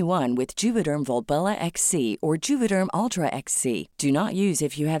 21 with Juvederm Volbella XC or Juvederm Ultra XC. Do not use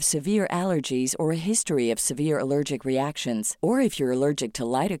if you have severe allergies or a history of severe allergic reactions, or if you're allergic to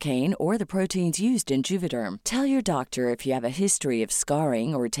lidocaine or the proteins used in Juvederm. Tell your doctor if you have a history of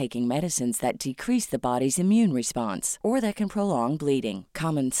scarring or taking medicines that decrease the body's immune response or that can prolong bleeding.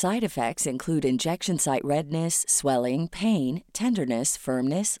 Common side effects include injection site redness, swelling, pain, tenderness,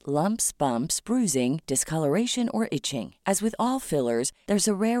 firmness, lumps, bumps, bruising, discoloration, or itching. As with all fillers, there's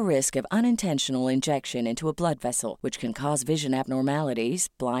a rare risk of unintentional injection into a blood vessel, which can cause vision abnormalities,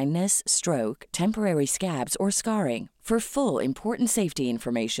 blindness, stroke, temporary scabs, or scarring. For full important safety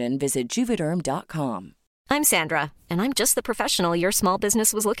information, visit Juvederm.com. I'm Sandra, and I'm just the professional your small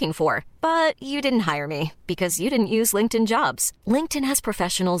business was looking for. But you didn't hire me because you didn't use LinkedIn Jobs. LinkedIn has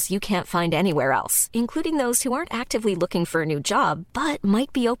professionals you can't find anywhere else, including those who aren't actively looking for a new job, but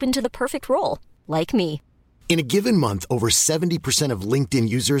might be open to the perfect role, like me. In a given month, over 70% of LinkedIn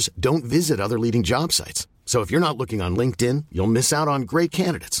users don't visit other leading job sites. So if you're not looking on LinkedIn, you'll miss out on great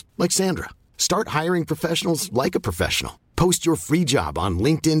candidates like Sandra. Start hiring professionals like a professional. Post your free job on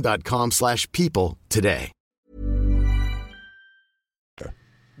linkedin.com/people today.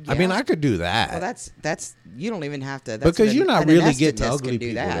 I mean, I could do that. Well, that's you don't even have to. Because you're not really getting anesthetist ugly can do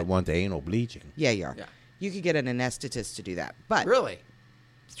people that that. want the anal bleaching. Yeah, you are. Yeah. You could get an anesthetist to do that. But Really?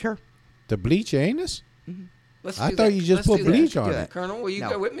 sure. To bleach your anus? Let's I do thought that. you just Let's put do that. bleach on Do it. that. Colonel, will you No.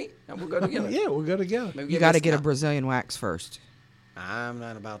 go with me? And we'll go together. Yeah, we'll go together. Maybe You give got to us get a now. Brazilian wax first. I'm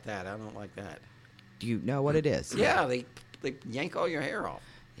not about that. I don't like that. Do you know what it is? Yeah, they yank all your hair off.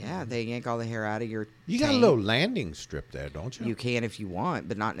 Yeah, they yank all the hair out of your You got a taint. little landing strip there, don't you? You can if you want,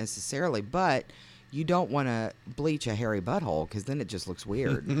 but not necessarily. But you don't want to bleach a hairy butthole because then it just looks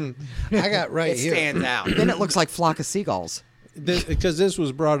weird. I got right It here. stands out. Then it looks like flock of seagulls. Because this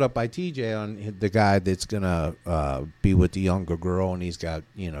was brought up by TJ on the guy that's gonna be with the younger girl, and he's got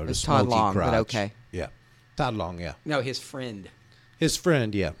the It's Todd smoky Long, but crotch. okay. Yeah, Todd Long. Yeah, No, his friend. his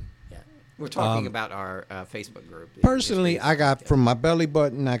friend. Yeah. Yeah. We're talking about our Facebook group. Personally, I got from my belly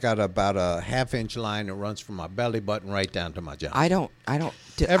button. I got about a half-inch line that runs from my belly button right down to my junk. I don't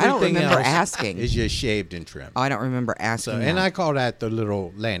Everything remember else asking. is just shaved and trimmed. I don't remember asking. So, and I call that the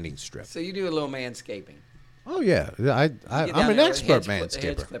little landing strip. So you do a little manscaping. Oh yeah, You get I'm down an there with expert hedge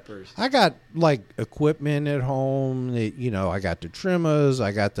manscaper. clippers. I got like equipment at home. I got the trimmers.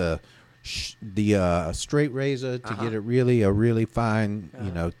 I got the straight razor to get it a really fine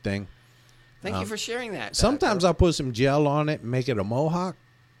thing. Thank you for sharing that. Sometimes I'll put some gel on it and make it a mohawk.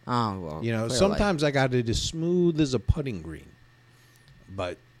 Oh well. clearly. Sometimes I got it as smooth as a putting green.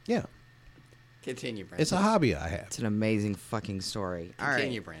 But yeah, Continue, Brandy. it's a hobby I have. It's an amazing fucking story. All right.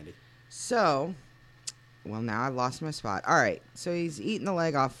 Continue, Brandy. So, well, now I've lost my spot. All right. So he's eating the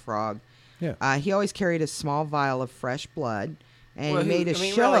leg off Frog. Yeah. He always carried a small vial of fresh blood, and Well, he made a I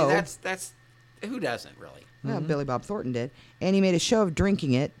mean, show. Really, that's who doesn't really? Well, Billy Bob Thornton did, and he made a show of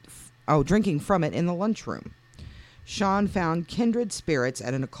drinking from it in the lunchroom. Sean found kindred spirits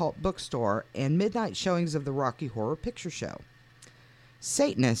at an occult bookstore and midnight showings of the Rocky Horror Picture Show.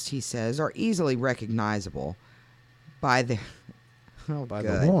 Satanists, he says, are easily recognizable by the By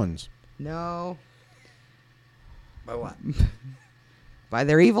good. the horns. No, By what? by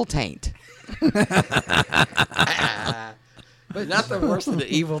their evil taint. But not the worst of the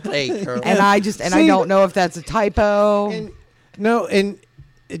evil take, Colonel. And I don't know if that's a typo. And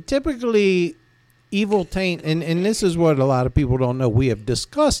typically evil taint, and this is what a lot of people don't know. We have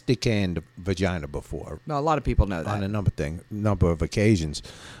discussed decaying the vagina before No, a lot of people know that. on a number of occasions.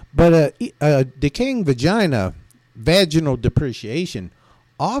 But a decaying vagina, vaginal depreciation,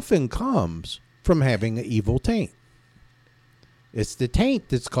 often comes from having an evil taint. It's the taint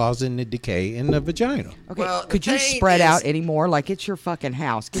that's causing the decay in the vagina. Okay, Well, could the you taint spread is- out anymore? Like it's your fucking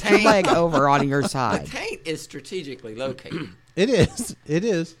house. Get your Taint- leg over on your The side. taint is strategically located. It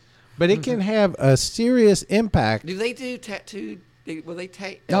is. But it can have a serious impact. Do they do tattoo? Will they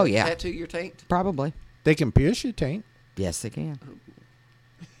Oh, yeah. tattoo your taint? Probably. They can pierce your taint. Yes, they can.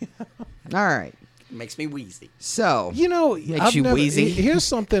 All right. Makes me wheezy. So, Makes you wheezy. Here's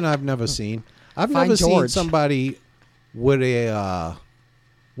something I've never seen. I've Find never seen George. somebody with a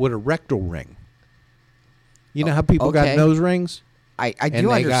rectal ring. You know how people okay. got nose rings? I And do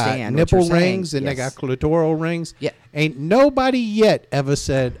they got understand what nipple you're saying. rings and they Yes. got clitoral rings. Yeah. Ain't nobody yet ever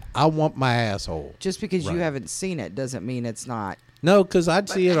said, I want my asshole. Just because you Right. haven't seen it doesn't mean it's not. No, because I'd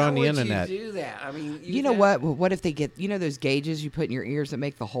see it But on the how internet. would you do that? I mean, You know what? What if they get, those gauges you put in your ears that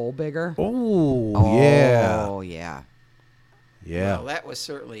make the hole bigger? Oh, yeah. Oh, yeah. Yeah. Well, that was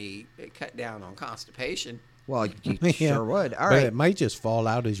certainly cut down on constipation. Well, you Yeah. sure would. All but right. it might just fall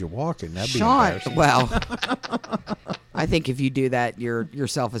out as you're walking. That'd be Sean, embarrassing. well, I think if you do that, your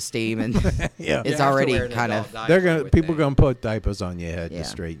self-esteem and Yeah. it's You have to already wear an kind adult of. diaper They're gonna with people that. gonna put diapers on your head Yeah. to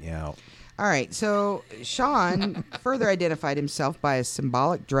straighten you out. All right, so Sean further identified himself by a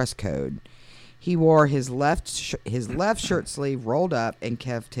symbolic dress code. He wore his left shirt sleeve rolled up and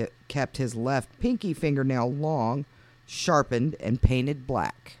kept his left pinky fingernail long, sharpened, and painted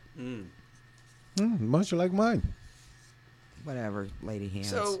black. Much like mine. Whatever, lady hands.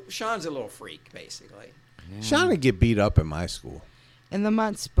 So Sean's a little freak, basically. Sean would get beat up in my school. In the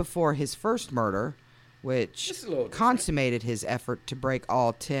months before his first murder, which Just a little different. consummated his effort to break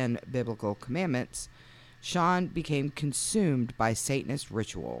all 10 biblical commandments, Sean became consumed by Satanist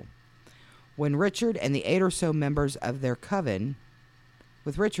ritual. When Richard and the 8 or so members of their coven,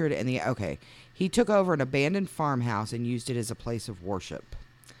 he took over an abandoned farmhouse and used it as a place of worship.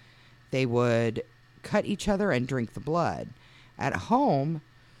 They would cut each other and drink the blood. At home,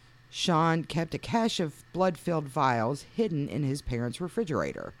 Sean kept a cache of blood-filled vials hidden in his parents'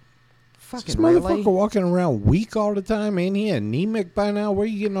 refrigerator. This Fucking motherfucker really? walking around weak all the time. Ain't he anemic by now? Where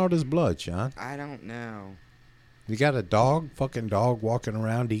you getting all this blood, Sean? I don't know. You got a fucking dog walking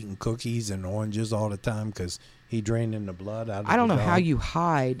around eating cookies and oranges all the time because he draining the blood out of I don't the know how dog? you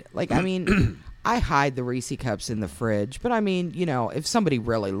hide. Like, I mean, I hide the Reese cups in the fridge, but I mean, you know, if somebody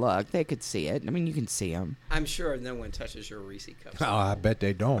really looked, they could see it. I mean, you can see them. I'm sure no one touches your Reese cups. Oh, I bet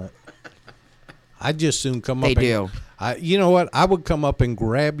they don't. I'd just soon come They up. do. You know what? I would come up and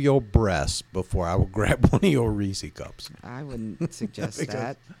grab your breast before I would grab one of your Reese cups. I wouldn't suggest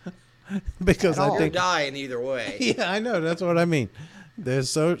that. Because I You're think, dying either way. yeah, I know. That's what I mean. There's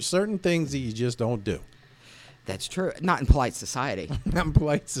certain things that you just don't do. That's true. Not in polite society. Not in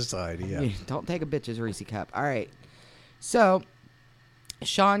polite society, yeah. Don't take a bitch's Reese cup. All right. So,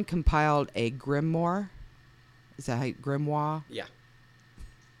 Sean compiled a grimoire. Is that how grimoire? Yeah.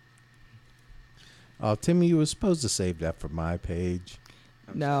 Oh, Timmy, you were supposed to save that for my page.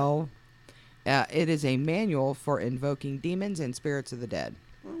 No. It is a manual for invoking demons and spirits of the dead.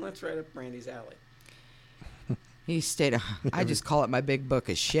 Well, that's right up Brandy's alley. He stated, I just call it my big book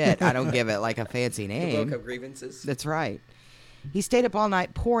of shit. I don't give it like a fancy The name. Book of Grievances. That's right. He stayed up all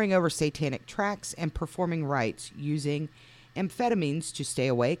night poring over satanic tracts and performing rites using amphetamines to stay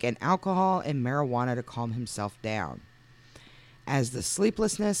awake and alcohol and marijuana to calm himself down. As the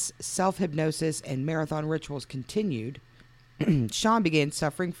sleeplessness, self-hypnosis, and marathon rituals continued, Sean began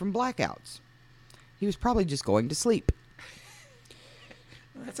suffering from blackouts. He was probably just going to sleep.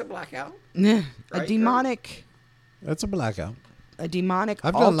 That's a blackout. A Right, demonic... That's a blackout. A demonic...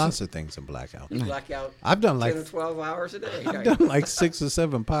 I've done lots of things in blackout. You black out I've done 10 like or 12 hours a day. I've done like 6 or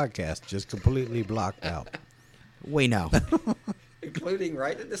 7 podcasts just completely blocked out. We know. Including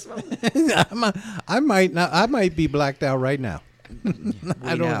right at this moment. I might be blacked out right now. We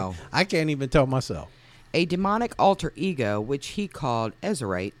know. I can't even tell myself. A demonic alter ego, which he called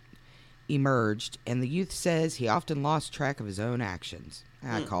Ezerate, emerged, and the youth says he often lost track of his own actions.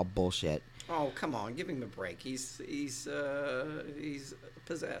 I call bullshit. Oh, come on. Give him a break. He's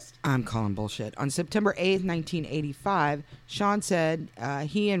possessed. I'm calling bullshit. On September 8th, 1985, Sean said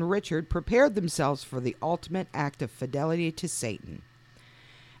he and Richard prepared themselves for the ultimate act of fidelity to Satan.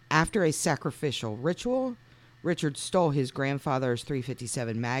 After a sacrificial ritual, Richard stole his grandfather's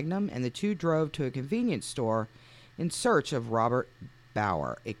 .357 Magnum, and the two drove to a convenience store in search of Robert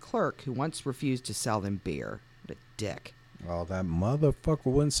Bauer, a clerk who once refused to sell them beer. What a dick. Oh, that motherfucker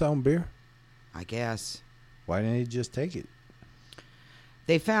wouldn't sell beer? I guess. Why didn't he just take it?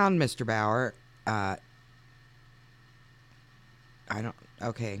 They found Mr. Bauer.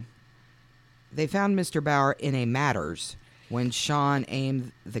 They found Mr. Bauer in a Matters when Sean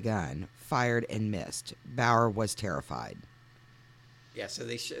aimed the gun, fired, and missed. Bauer was terrified. Yeah, so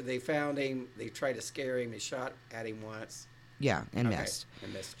they found him. They tried to scare him. They shot at him once. Yeah, and Okay, missed.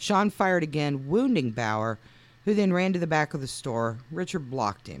 and missed. Sean fired again, wounding Bauer, who then ran to the back of the store. Richard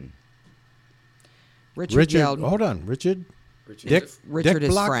blocked him. Richard yelled. Hold on, Richard. Richard Richard, Dick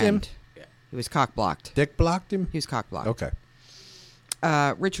his blocked friend. him? Yeah. He was cock blocked. Dick blocked him? He was cock blocked. Okay.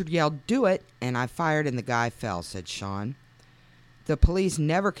 Richard yelled, "Do it," and I fired and the guy fell, said Sean. The police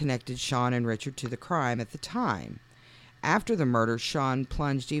never connected Sean and Richard to the crime at the time. After the murder, Sean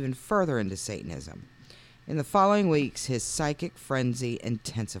plunged even further into Satanism. In the following weeks, his psychic frenzy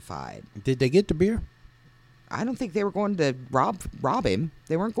intensified. Did they get the beer? I don't think they were going to rob him.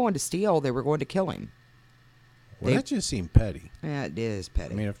 They weren't going to steal. They were going to kill him. Well, that just seemed petty. Yeah, it is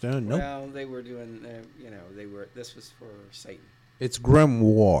petty. I mean, if they're no, Well, they were doing. This was for Satan. it's Grim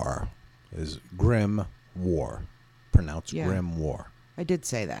War. Is Grim War pronounced Yeah. Grim War? I did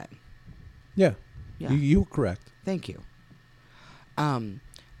say that. Yeah. Yeah. You were correct. Thank you.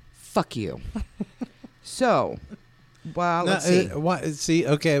 Fuck you. So, well, let's see.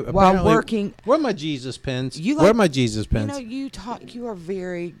 Okay. While apparently- working- where are my Jesus pens? You Where are like- my Jesus pens? You are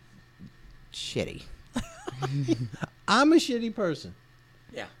very shitty. I'm a shitty person.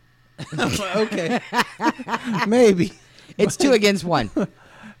 Yeah. Okay. Maybe. It's 2 against 1.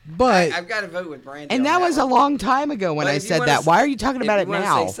 But I've got to vote with Brandy. And on that was a one. long time ago when But I if you said wanna that. s- Why are you talking about it If you want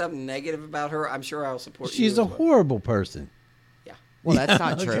now? to say something negative about her, I'm sure I'll support you. she's as a well. horrible person. Yeah. Well, that's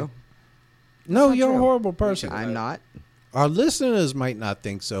not Okay. true. No, not you're true. a horrible person. I'm not. Our listeners might not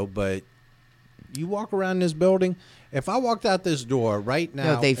think so, but you walk around this building. If I walked out this door right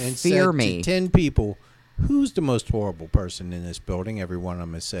now they and fear said me. to 10 people, Who's the most horrible person in this building? Every one of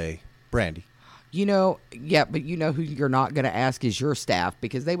them is say, Brandy. You know, yeah, but you know who you're not going to ask is your staff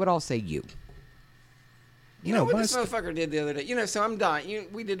because they would all say you. You know what this motherfucker did the other day? You know, so I'm dying.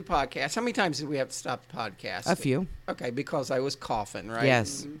 We did a podcast. How many times did we have to stop the podcast? A few. Okay, because I was coughing, right?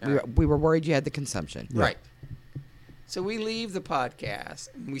 Yes. We were worried you had the consumption. Yeah. Right. So we leave the podcast,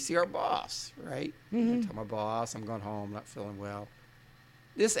 and we see our boss, right? I tell my boss, I'm going home, not feeling well.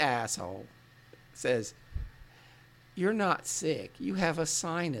 This asshole says, you're not sick. You have a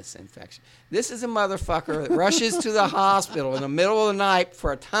sinus infection. This is a motherfucker that rushes to the hospital in the middle of the night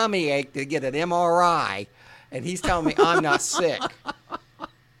for a tummy ache to get an MRI, and he's telling me I'm not sick.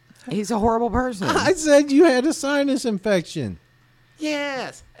 He's a horrible person. I said you had a sinus infection.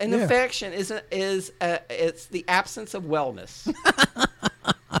 Yes, an infection is it's the absence of wellness.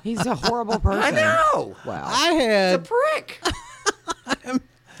 He's a horrible person. I know. Wow. He's a prick.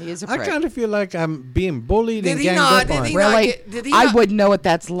 He is a prick. I kind of feel like I'm being bullied and Did he ganged not? up Did on. he Really? not get, did he I not, wouldn't know what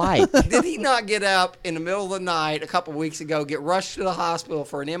that's like. Did he not get up in the middle of the night a couple of weeks ago, get rushed to the hospital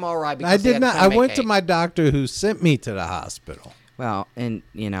for an MRI because I he did had not. I tummy went to ache? my doctor who sent me to the hospital. Well, and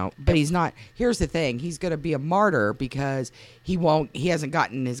you know, but he's not. Here's the thing: he's going to be a martyr because he hasn't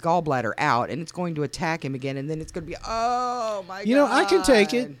gotten his gallbladder out, and it's going to attack him again, and then it's going to be, oh my god. You know, I can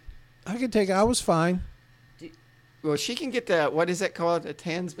take it. I can take it. I was fine. Well, she can get the, what is it called, a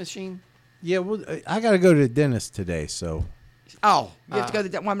TANS machine? Yeah, well, I got to go to the dentist today, so. Oh, you have to go to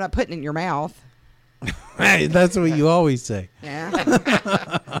the. Well, I'm not putting it in your mouth. Hey, that's what you always say. Yeah.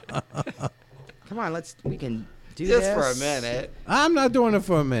 Come on, we can do Just this for a minute. I'm not doing it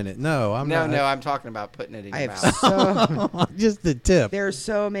for a minute. No, I'm not. No, I'm talking about putting it in I your have mouth. Just the tip. There's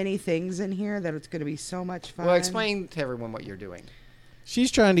so many things in here that it's going to be so much fun. Well, explain to everyone what you're doing.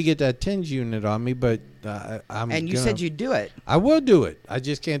 She's trying to get that TENS unit on me, but I'm. And you said you'd do it, I will do it. I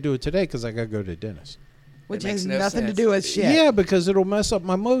just can't do it today because I got to go to the dentist. which It makes has no nothing to sense. do with shit. Yeah, because it'll mess up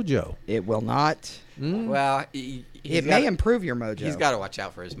my mojo. It will not. Well, It may improve your mojo. He's got to watch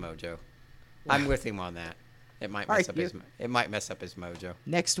out for his mojo. I'm with him on that. It might Are mess up you? his mojo.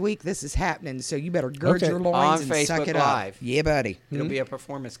 Next week, this is happening, so you better gird Okay. your loins On and suck Facebook it Live. up. Yeah, buddy. It'll be a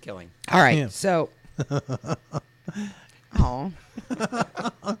performance killing. All right, Yeah. so. Oh. See,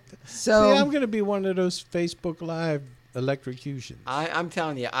 So I'm going to be one of those Facebook Live electrocutions. I'm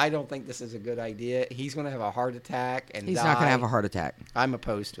telling you, I don't think this is a good idea. He's going to have a heart attack and he's die. not going to have a heart attack. I'm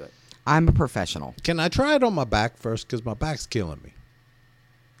opposed to it. I'm a professional. Can I try it on my back first? Because my back's killing me.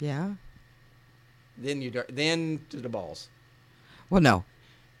 Yeah. Then to the balls. Well, no.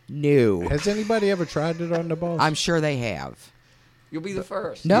 Has anybody ever tried it on the balls? I'm sure they have. You'll be the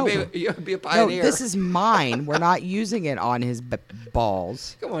first. No. You'll be a No, pioneer. this is mine. We're not using it on his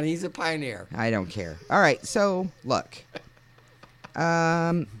balls. Come on, he's a pioneer. I don't care. All right, so look.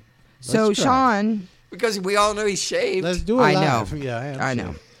 So try. Sean, Because we all know he's shaved. Let's do it I live. know. Yeah, I am. I sure.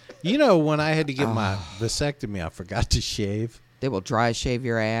 know. You know, when I had to get my vasectomy, I forgot to shave. they will dry shave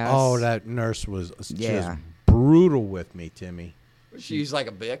your ass. Oh, that nurse was Yeah. just brutal with me, Timmy. She used like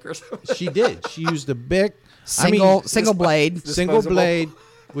a bic or something. She did. She used a Bic. single single blade. Disposable. blade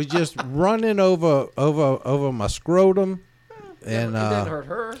was just running over my scrotum, and It didn't hurt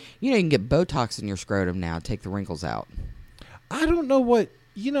her. You know you can get Botox in your scrotum now. Take the wrinkles out. I don't know what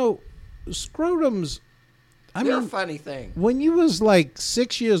scrotums. I They're mean, a funny thing. when you was like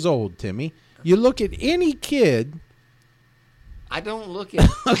 6 years old, Timmy, you look at any kid. I don't look at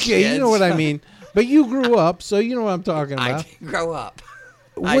Okay, kids. you know what I mean. But you grew up, so you know what I'm talking I about. didn't grow up.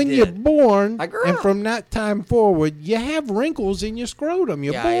 I When you're did. born, I grew and up. from that time forward, you have wrinkles in your scrotum.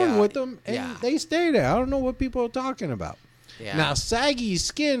 You're Yeah, born yeah, with them, and yeah. they stay there. I don't know what people are talking about. Yeah. Now, saggy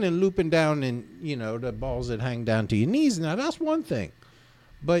skin and looping down, and the balls that hang down to your knees. Now, that's one thing.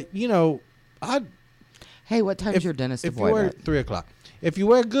 But Hey, what time's your dentist if you wear appointment? 3 o'clock, if you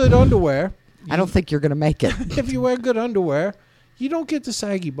wear good underwear, I don't think you're going to make it. if you wear good underwear, you don't get the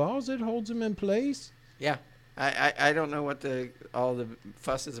saggy balls. It holds them in place. Yeah. I don't know what all the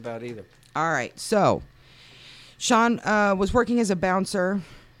fuss is about either. All right, so Sean was working as a bouncer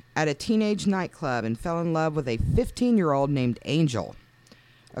at a teenage nightclub and fell in love with a 15-year-old named Angel.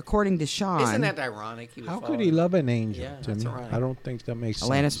 According to Sean, Isn't that ironic? He was How could following- he love an angel, Yeah, that's Timmy? right. I don't think that makes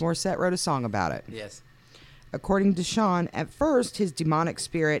Alanis sense. Morissette wrote a song about it. Yes. According to Sean, at first his demonic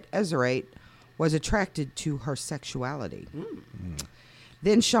spirit, Ezerate, was attracted to her sexuality.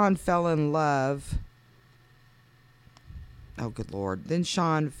 Then Sean fell in love. Oh, good Lord. Then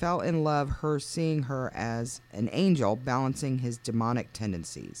Sean fell in love her seeing her as an angel balancing his demonic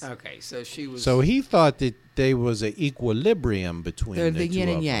tendencies. Okay, so she was. So he thought that there was an equilibrium between They're the the two yin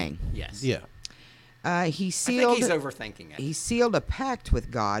of and them. yang. Yes. Yeah. He I think sealed. he's overthinking it. He sealed a pact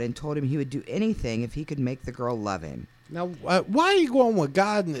with God and told him he would do anything if he could make the girl love him. Now, why are you going with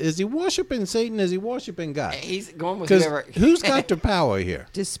God? Is he worshiping Satan? Is he worshiping God? He's going with Because whoever. who's got the power here?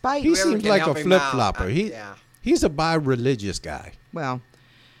 Despite He Whoever seems can like a help him flip out. flopper. Yeah. He's a bi-religious guy. Well,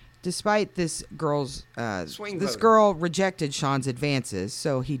 despite this girl's Swing this voter. girl rejected Sean's advances,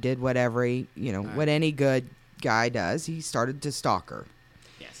 so he did whatever what any good guy does. He started to stalk her.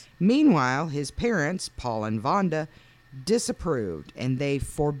 Yes. Meanwhile, his parents, Paul and Vonda, disapproved, and they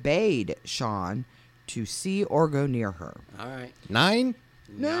forbade Sean to see or go near her. All right. 9?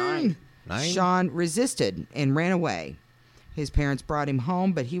 9. Sean resisted and ran away. His parents brought him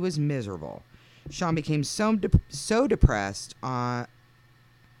home, but he was miserable. Sean became so depressed at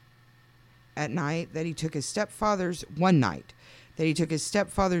night that he took his stepfather's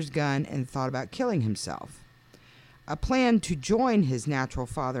gun and thought about killing himself. A plan to join his natural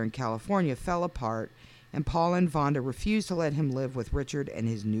father in California fell apart, and Paul and Vonda refused to let him live with Richard and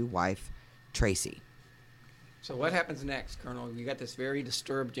his new wife, Tracy. So what happens next, Colonel? You got this very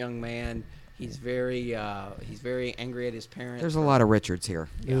disturbed young man. He's very angry at his parents. There's a lot of Richards here.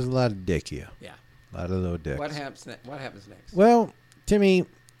 There's a lot of dick here. Yeah. A lot of little dicks. What happens next? Well, Timmy,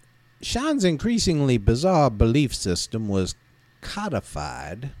 Sean's increasingly bizarre belief system was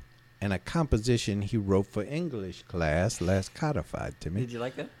codified in a composition he wrote for English class last codified, Timmy. Did you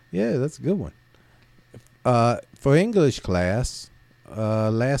like that? Yeah, that's a good one. For English class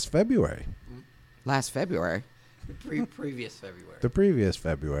last February. Last February. Previous February. The previous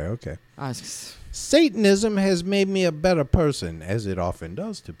February, okay. Uh, Satanism has made me a better person, as it often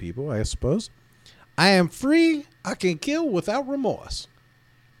does to people, I suppose. I am free. I can kill without remorse.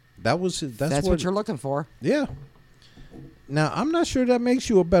 That's what you're looking for. Yeah. Now, I'm not sure that makes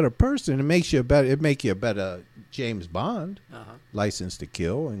you a better person. It makes you a better James Bond, License to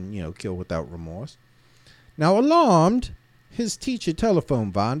Kill, and kill without remorse. Now, alarmed, his teacher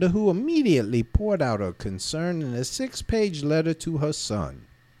telephoned Vonda, who immediately poured out her concern in a 6-page letter to her son.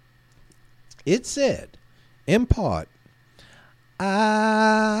 It said, in part, I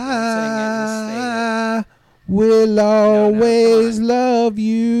will always love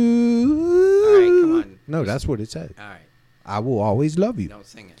you. All right, come on. No, that's what it said. All right. I will always love you. Don't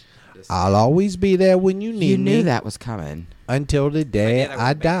sing it. I'll always be there when you need me. You knew that was coming. Until the day If I did,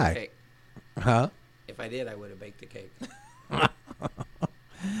 I would've die. baked the cake. Huh? If I did, I would have baked the cake.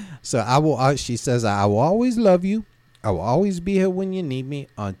 So I will. She says, I will always love you. I will always be here when you need me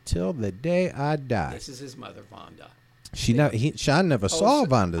until the day I die. This is his mother, Vonda. Sean never saw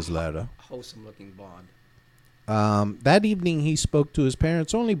Vonda's letter. Wholesome-looking blonde. That evening, he spoke to his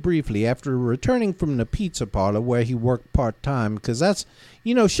parents only briefly after returning from the pizza parlor where he worked part-time. Because that's,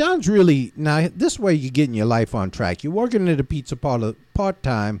 Sean's really, now this way you're getting your life on track. You're working at a pizza parlor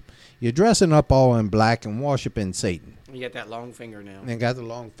part-time. You're dressing up all in black and worshiping Satan. You got that long finger now. And got the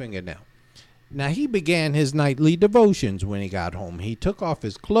long finger now. Now, he began his nightly devotions when he got home. He took off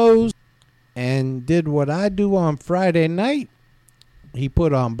his clothes and did what I do on Friday night. He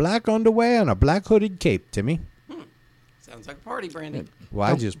put on black underwear and a black hooded cape, Timmy. Sounds like a party, Brandon.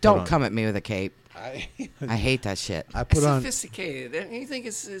 Well, Don't come at me with a cape. I hate that shit. I put on. Sophisticated. Don't you think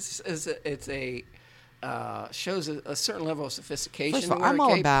it's a shows a certain level of sophistication? First of all, to wear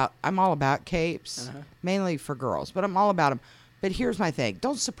a cape? I'm all about capes, mainly for girls, but I'm all about them. But here's my thing: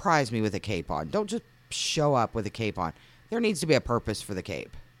 don't surprise me with a cape on. Don't just show up with a cape on. There needs to be a purpose for the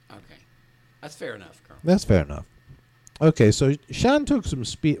cape. Okay, that's fair enough, Colonel. That's fair enough. Okay, so Sean took some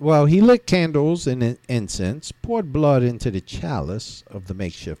Well, he lit candles and incense, poured blood into the chalice of the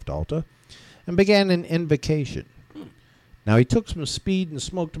makeshift altar, and began an invocation. Now, he took some speed and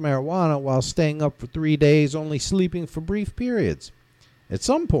smoked marijuana while staying up for 3 days, only sleeping for brief periods. At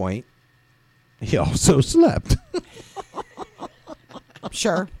some point, he also slept.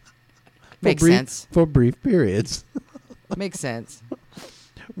 Sure. Makes brief, sense. For brief periods. Makes sense.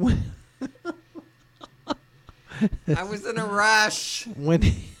 I was in a rush. When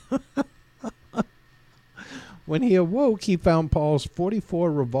he awoke, he found Paul's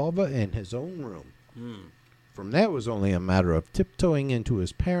 .44 revolver in his own room. From there, it was only a matter of tiptoeing into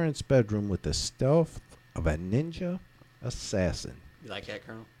his parents' bedroom with the stealth of a ninja assassin. You like that,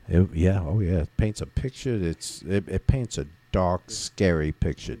 Colonel? It paints a picture. It paints a dark, scary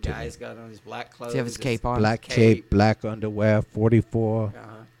picture to me. Guy's got on his black clothes. Does he have his cape on? Black cape, black underwear, .44. Uh-huh.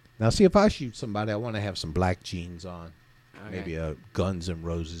 Now, see, if I shoot somebody, I want to have some black jeans on. Okay. Maybe a Guns N'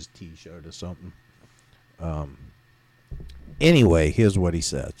 Roses T-shirt or something. Anyway, here's what he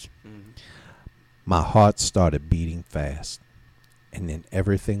says. My heart started beating fast, and then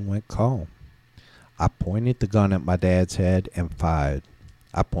everything went calm. I pointed the gun at my dad's head and fired.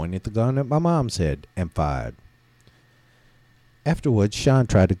 I pointed the gun at my mom's head and fired. Afterwards, Sean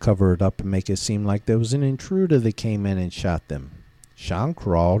tried to cover it up and make it seem like there was an intruder that came in and shot them. Sean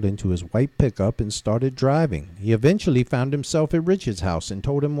crawled into his white pickup and started driving. He eventually found himself at Richard's house and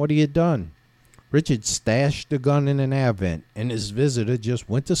told him what he had done. Richard stashed the gun in an air vent, and his visitor just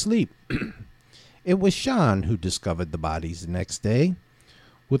went to sleep. It was Sean who discovered the bodies the next day.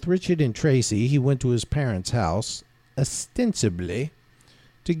 With Richard and Tracy, he went to his parents' house, ostensibly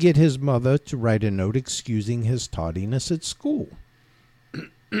to get his mother to write a note excusing his tardiness at school.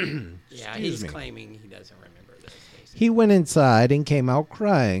 Yeah, he's claiming he doesn't remember this. He went inside and came out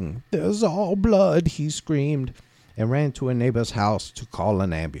crying. "There's all blood," he screamed, and ran to a neighbor's house to call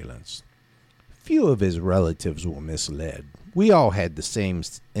an ambulance. Few of his relatives were misled. "We all had the same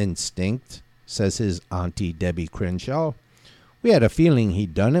instinct," says his auntie Debbie Crenshaw. "We had a feeling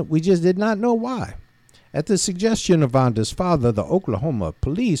he'd done it. We just did not know why." At the suggestion of Vonda's father, the Oklahoma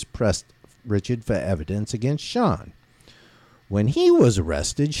police pressed Richard for evidence against Sean. When he was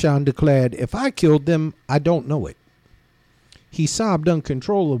arrested, Sean declared, "If I killed them, I don't know it." He sobbed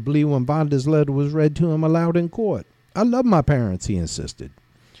uncontrollably when Vonda's letter was read to him aloud in court. "I love my parents," he insisted.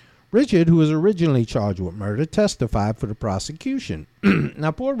 Richard, who was originally charged with murder, testified for the prosecution.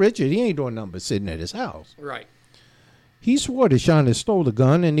 Now, poor Richard, he ain't doing nothing but sitting at his house. Right. He swore that Sean had stole the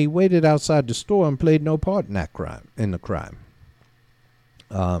gun, and he waited outside the store and played no part in the crime.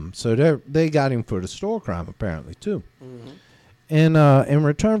 So they got him for the store crime, apparently, too. Mm-hmm. And in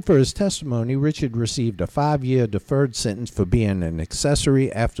return for his testimony, Richard received a 5-year deferred sentence for being an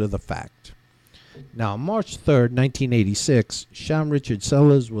accessory after the fact. Now, on March 3rd, 1986, Sean Richard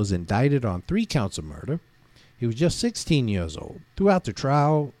Sellers was indicted on 3 counts of murder. He was just 16 years old. Throughout the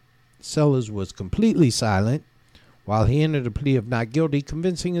trial, Sellers was completely silent while he entered a plea of not guilty,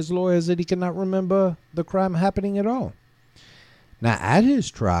 convincing his lawyers that he could not remember the crime happening at all. Now, at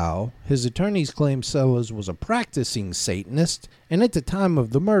his trial, his attorneys claimed Sellers was a practicing Satanist, and at the time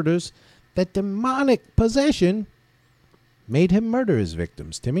of the murders, that demonic possession made him murder his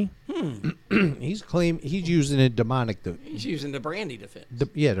victims, Timmy. He's using a demonic... He's using the Brandy defense.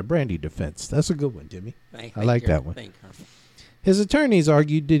 The Brandy defense. That's a good one, Timmy. I like that one. Thank you. His attorneys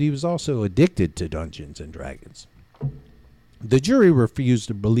argued that he was also addicted to Dungeons and Dragons. The jury refused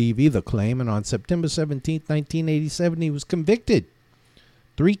to believe either claim, and on September 17, 1987, he was convicted.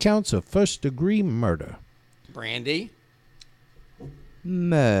 3 counts of first-degree murder. Brandy?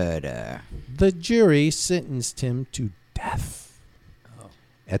 Murder. The jury sentenced him to death. Oh.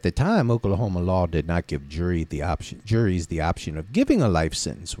 At the time, Oklahoma law did not give juries the option of giving a life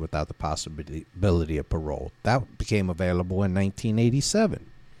sentence without the possibility of parole. That became available in 1987.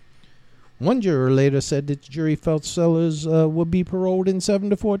 One juror later said that the jury felt Sellers would be paroled in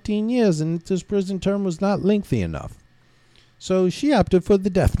 7 to 14 years and that his prison term was not lengthy enough. So she opted for the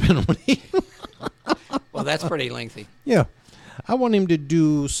death penalty. Well, that's pretty lengthy. Yeah. I want him to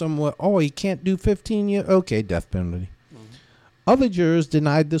do somewhat. Oh, he can't do 15 years? Okay, death penalty. Mm-hmm. Other jurors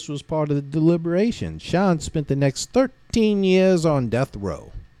denied this was part of the deliberation. Sean spent the next 13 years on death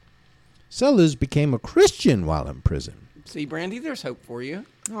row. Sellers became a Christian while in prison. See, Brandy, there's hope for you.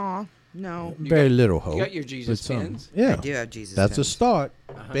 Aw. No. Very little hope. You got your Jesus pins. Yeah. I do have Jesus That's pins. a start.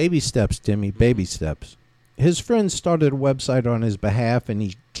 Baby steps, Timmy. Baby steps. His friends started a website on his behalf, and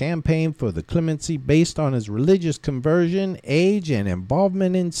he campaigned for the clemency based on his religious conversion, age, and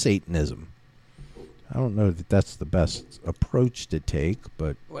involvement in Satanism. I don't know that that's the best approach to take,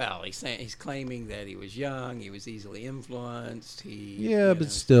 but... Well, he's claiming that he was young, he was easily influenced. But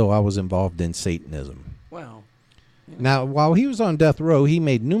still, I was involved in Satanism. Well... Now, while he was on death row, he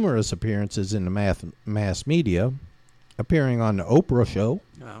made numerous appearances in the mass media, appearing on the Oprah show.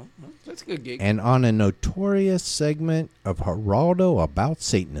 Oh, well, that's a good gig. And on a notorious segment of Geraldo about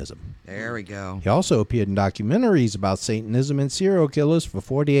Satanism. There we go. He also appeared in documentaries about Satanism and serial killers for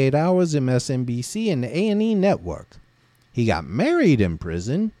 48 Hours, MSNBC, and the A&E Network. He got married in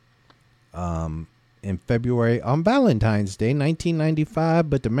prison in February on Valentine's Day, 1995,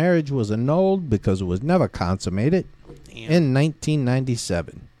 but the marriage was annulled because it was never consummated in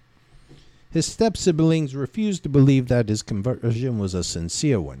 1997. His step-siblings refused to believe that his conversion was a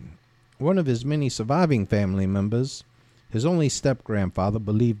sincere one. One of his many surviving family members, his only step-grandfather,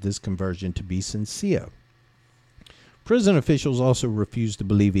 believed this conversion to be sincere. Prison officials also refused to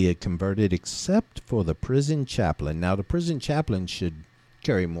believe he had converted, except for the prison chaplain. Now, the prison chaplain should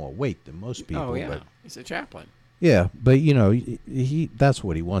carry more weight than most people. Oh, yeah. But he's a chaplain. yeah, but, that's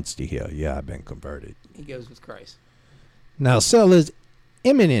what he wants to hear. Yeah, I've been converted. He goes with Christ. Now, Sellers'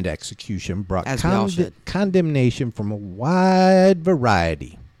 imminent execution brought As we all should. condemnation from a wide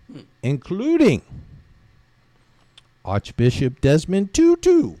variety, including Archbishop Desmond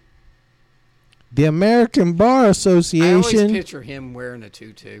Tutu. The American Bar I always Association. picture him wearing a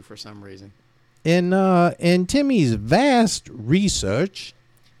tutu for some reason. In Timmy's vast research,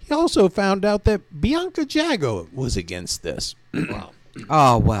 he also found out that Bianca Jagger was against this. Wow.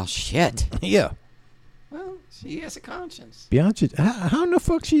 Oh, well, shit. Yeah. Well, she has a conscience. Bianca, how in the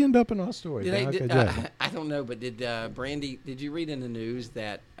fuck she end up in our story? I don't know, but did Brandy? Did you read in the news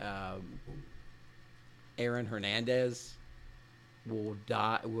that Aaron Hernandez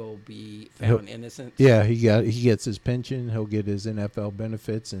will be found innocent? Yeah, he gets his pension. He'll get his NFL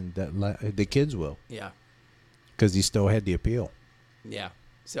benefits, and the kids will. Yeah. Because he still had the appeal. Yeah.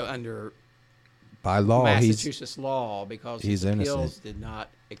 So under by law, Massachusetts law, because his appeals innocent. did not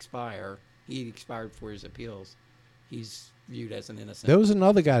expire, he expired for his appeals. He's viewed as an innocent. There was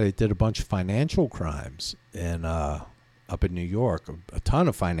another guy that did a bunch of financial crimes up in New York, a ton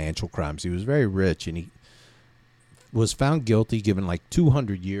of financial crimes. He was very rich, and he was found guilty, given like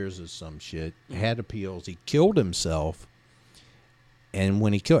 200 years or some shit. Had appeals. He killed himself, and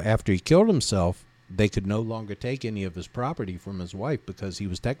after he killed himself, they could no longer take any of his property from his wife because he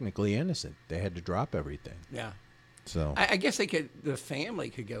was technically innocent. They had to drop everything. Yeah. So I guess the family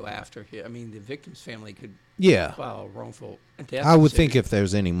could go after him. I mean, the victim's family could file a wrongful death. I would think if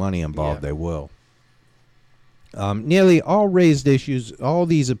there's any money involved, they will. Nearly all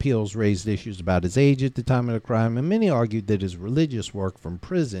these appeals raised issues about his age at the time of the crime, and many argued that his religious work from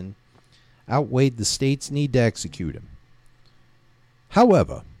prison outweighed the state's need to execute him.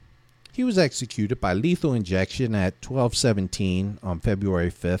 However, he was executed by lethal injection at 12:17 on February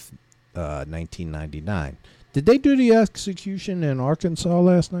 5th, 1999. Did they do the execution in Arkansas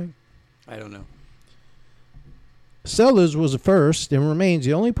last night? I don't know. Sellers was the first and remains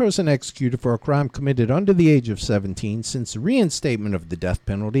the only person executed for a crime committed under the age of 17 since the reinstatement of the death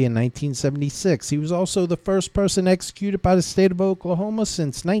penalty in 1976. He was also the first person executed by the state of Oklahoma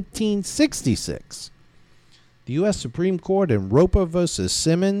since 1966. The U.S. Supreme Court in Roper v.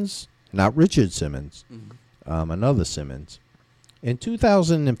 Simmons, not Richard Simmons, another Simmons, in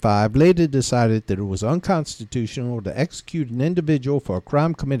 2005 later decided that it was unconstitutional to execute an individual for a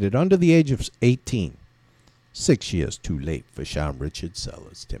crime committed under the age of 18. 6 years too late for Sean Richard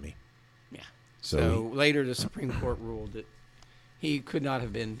Sellers, Timmy. Yeah. So later the Supreme Court ruled that he could not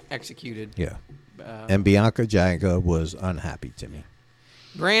have been executed. Yeah. And Bianca Jagger was unhappy, Timmy.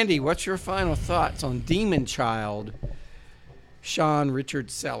 Brandy, what's your final thoughts on Demon Child, Sean Richard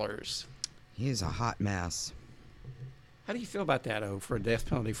Sellers? He is a hot mess. How do you feel about that, for a death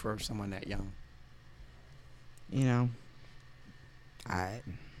penalty for someone that young? You know,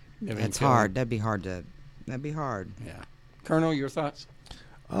 it's hard. That'd be hard. Yeah. Colonel, your thoughts?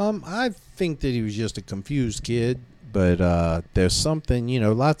 I think that he was just a confused kid, but there's something,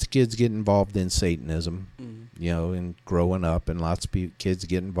 lots of kids get involved in Satanism, and growing up, and lots of kids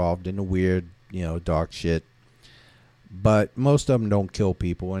get involved in the weird, dark shit. But most of them don't kill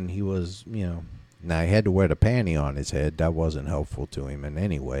people, and he was, now he had to wear the panty on his head. That wasn't helpful to him in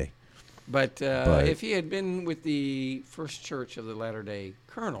any way. But if he had been with the First Church of the Latter-day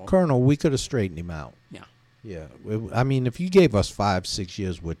Colonel, we could have straightened him out. Yeah. Yeah. I mean, if you gave us 5-6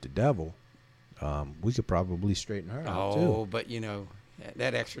 years with the devil, we could probably straighten her out, too. Oh, but,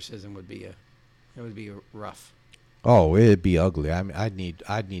 that exorcism would be rough. Oh, it'd be ugly. I mean,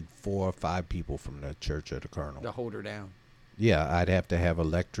 I'd need 4 or 5 people from the Church of the Colonel to hold her down. Yeah, I'd have to have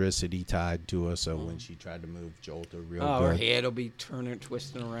electricity tied to her, so when she tried to move, jolt her real good. Her head will be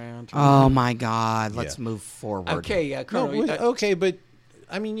twisting around. Oh my God! Let's move forward. Okay, Colonel. Okay, but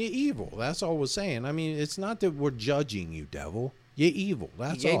I mean, you're evil. That's all we're saying. I mean, it's not that we're judging you, devil. You're evil.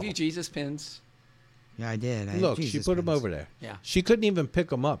 That's all. He gave you Jesus pins. Yeah, I did. Look, she put them over there. Yeah. She couldn't even pick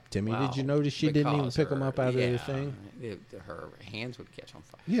them up, Timmy. Did you notice she didn't even pick them up out of the thing? Her hands would catch on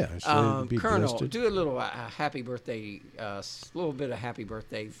fire. Yeah. Colonel, blistered. do a little happy birthday, little bit of happy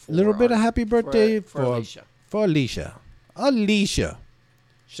birthday for Alicia. For Alicia. Alicia.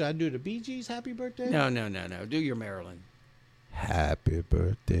 Should I do the Bee Gees happy birthday? No. Do your Marilyn. Happy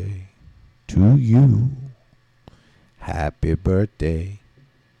birthday to you. Happy birthday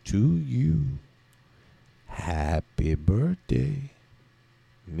to you. Happy birthday,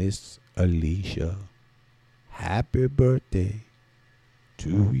 Miss Alicia. Happy birthday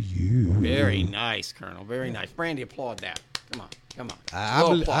to you. Very nice, Colonel. Very nice. Brandy, applaud that. Come on.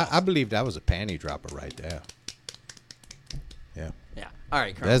 I believe that was a panty dropper right there. Yeah. Yeah. All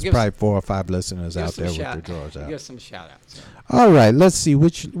right, Colonel. There's probably 4 or 5 listeners out there with their drawers out. Give us some shout-outs. All right, let's see.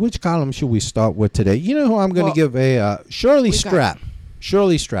 Which column should we start with today? You know who I'm going to give a Shirley Strap.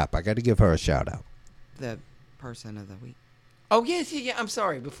 Shirley Strap. I got to give her a shout-out. The person of the week. Oh, yes, yeah. I'm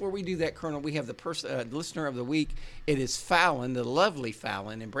sorry. Before we do that, Colonel, we have the listener of the week. It is Fallon, the lovely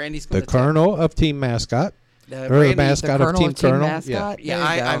Fallon, and Brandy's going The to Colonel of Team Mascot. Brandy, the mascot the of Team Colonel. Mascot?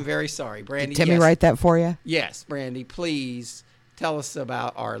 Yeah, I'm very sorry. Brandy, Did Timmy write that for you? Yes, Brandy, please tell us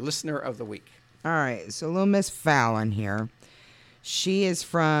about our listener of the week. All right, so little Miss Fallon here. She is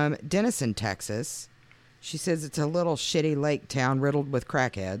from Denison, Texas. She says it's a little shitty lake town riddled with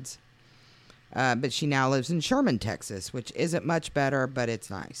crackheads. But she now lives in Sherman, Texas, which isn't much better, but it's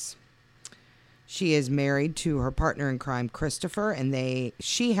nice. She is married to her partner in crime, Christopher, and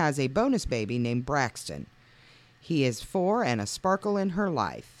she has a bonus baby named Braxton. He is 4 and a sparkle in her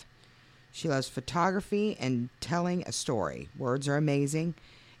life. She loves photography and telling a story. Words are amazing,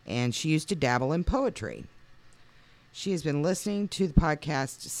 and she used to dabble in poetry. She has been listening to the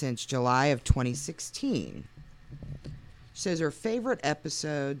podcast since July of 2016. She says her favorite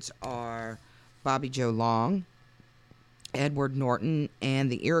episodes are Bobby Joe Long, Edward Norton,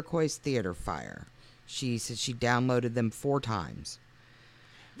 and the Iroquois Theater Fire. She says she downloaded them 4 times.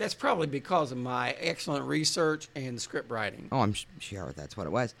 That's probably because of my excellent research and script writing. Oh, I'm sure that's what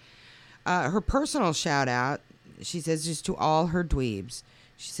it was. Her personal shout out, she says, just to all her dweebs.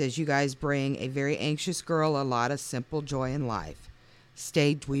 She says, you guys bring a very anxious girl a lot of simple joy in life.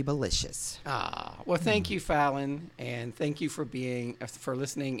 Stay dweebalicious. Well, thank you, Fallon, and thank you for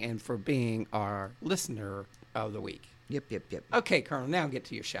listening and for being our listener of the week. Yep. Okay, Colonel, now get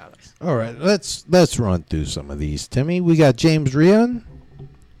to your shout-outs. All right, let's run through some of these, Timmy. We got James Rian,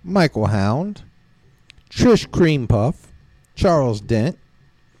 Michael Hound, Trish Cream Puff, Charles Dent,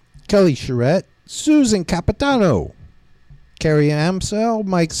 Kelly Charette, Susan Capitano, Carrie Amsel,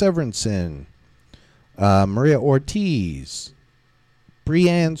 Mike Severinson, Maria Ortiz,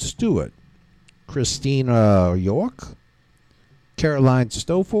 Brianne Stewart, Christina York, Caroline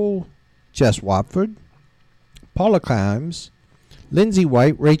Stoffel, Jess Watford, Paula Kimes, Lindsay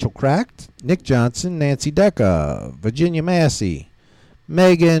White, Rachel Cracked, Nick Johnson, Nancy Decker, Virginia Massey,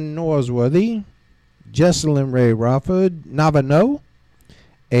 Megan Norsworthy, Jesselyn Ray Rafford, Navano,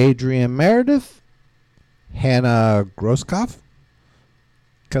 Adrian Meredith, Hannah Grosskopf,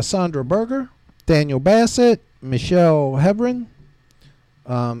 Cassandra Berger, Daniel Bassett, Michelle Hebron,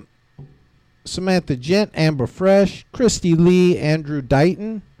 Samantha Gent, Amber Fresh, Christy Lee, Andrew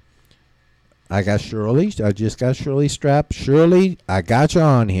Dighton. I got Shirley. I just got Shirley strapped. Shirley, I got you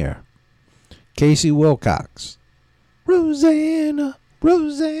on here. Casey Wilcox. Rosanna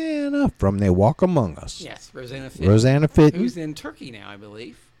from They Walk Among Us. Yes, Rosanna Fitton. Who's in Turkey now, I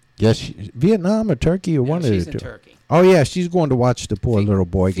believe. Yes, Vietnam or Turkey or one of the two. She's in Turkey. Oh, yeah, she's going to watch the poor little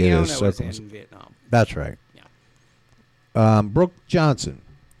boy get his Fiona was circles. in Vietnam. That's right. Yeah. Brooke Johnson.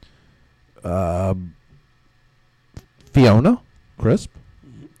 Fiona Crisp.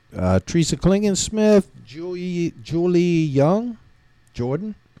 Teresa Klingensmith. Julie Young.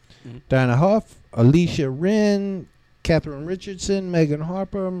 Jordan. Diana Huff. Alicia Wren. Catherine Richardson. Megan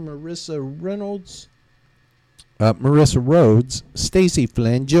Harper. Marissa Reynolds. Marissa Rhodes, Stacy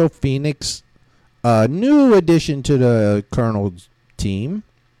Flynn, Jill Phoenix, new addition to the Colonel's team,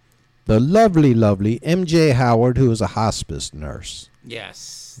 the lovely MJ Howard, who is a hospice nurse.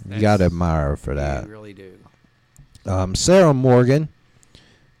 Yes. You got to admire her for that. You really do. Sarah Morgan,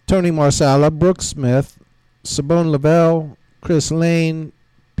 Tony Marsala, Brooke Smith, Sabone Lavelle, Chris Lane,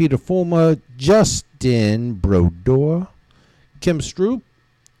 Peter Fulmer, Justin Brodor, Kim Stroop,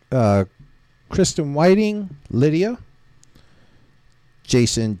 Kristen Whiting, Lydia,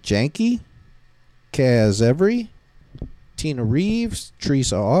 Jason Janke, Kaz Every, Tina Reeves,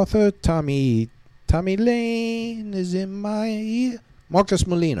 Teresa Arthur, Tommy Lane is in my ear, Marcus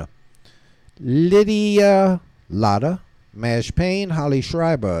Molina, Lydia Lotta, Mash Payne, Holly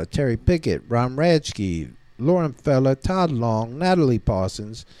Schreiber, Terry Pickett, Ron Radke, Lauren Feller, Todd Long, Natalie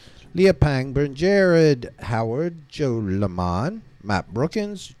Parsons, Leah Pangburn, Jared Howard, Joe Lamont, Matt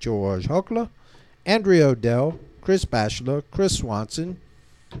Brookins, George Huckler, Andrea Odell, Chris Bachelor, Chris Swanson,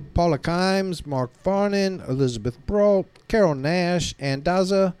 Paula Kimes, Mark Farnan, Elizabeth Brault, Carol Nash,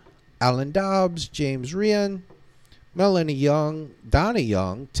 Andaza, Alan Dobbs, James Rian, Melanie Young, Donna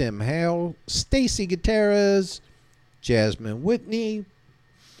Young, Tim Hale, Stacy Gutierrez, Jasmine Whitney,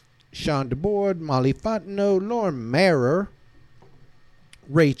 Sean DeBoard, Molly Fontenot, Lauren Marer,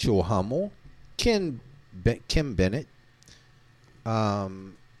 Rachel Hummel, Kim Bennett,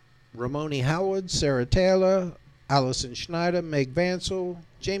 Ramoni Howard, Sarah Taylor, Allison Schneider, Meg Vansel,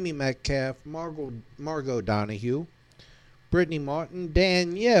 Jamie Metcalf, Margot Donahue, Brittany Martin,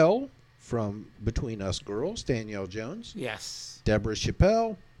 Danielle from Between Us Girls, Danielle Jones. Yes. Deborah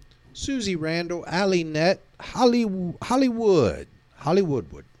Chappelle, Susie Randall, Allie Nett, Hollywood.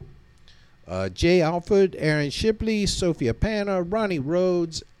 Jay Alford, Aaron Shipley, Sophia Panna, Ronnie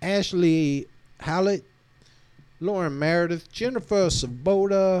Rhodes, Ashley Hallett, Lauren Meredith, Jennifer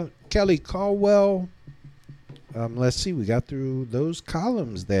Sabota, Kelly Caldwell. Let's see, we got through those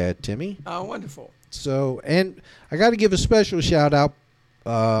columns there, Timmy. Oh, wonderful. So, and I got to give a special shout out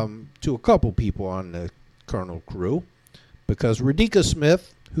to a couple people on the Colonel crew, because Radhika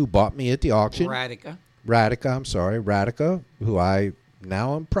Smith, who bought me at the auction. Radhika, who I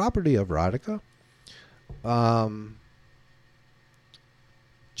now am property of Radhika.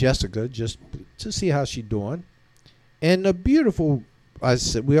 Jessica, just to see how she's doing. And the beautiful, I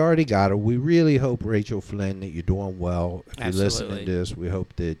said, we already got her. We really hope, Rachel Flynn, that you're doing well. If you're listening to this, we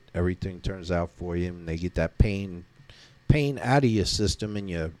hope that everything turns out for you and they get that pain out of your system and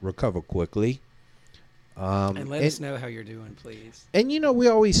you recover quickly. And let us know how you're doing, please. And, we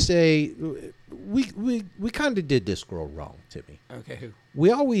always say, we kind of did this girl wrong, Timmy. Okay, who? We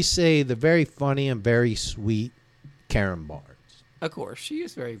always say the very funny and very sweet Karen Barnes. Of course, she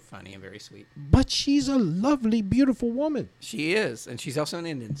is very funny and very sweet. But she's a lovely, beautiful woman. She is, and she's also an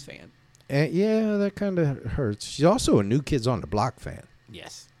Indians fan. And yeah, that kind of hurts. She's also a New Kids on the Block fan.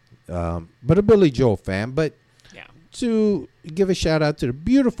 Yes. But a Billy Joel fan. But yeah, to give a shout out to the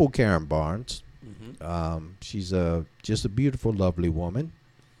beautiful Karen Barnes. Mm-hmm. She's just a beautiful, lovely woman.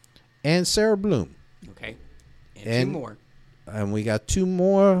 And Sarah Bloom. Okay. And 2 more. And we got 2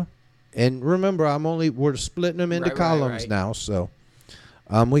 more. And remember, we're splitting them into columns now. So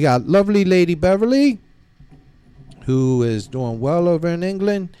we got lovely Lady Beverly, who is doing well over in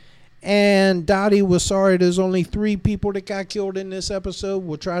England. And Dottie was sorry there's only 3 people that got killed in this episode.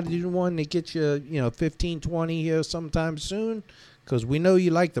 We'll try to do one to get you, 15, 20 here sometime soon. Because we know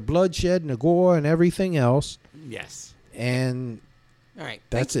you like the bloodshed and the gore and everything else. Yes. And all right,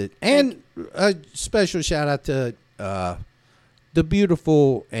 that's it. And a special shout out to the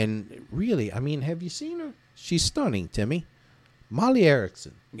beautiful, and really, have you seen her? She's stunning, Timmy. Molly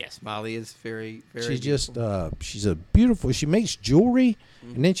Erickson. Yes, Molly is very, very She's beautiful. just, she's a beautiful, she makes jewelry,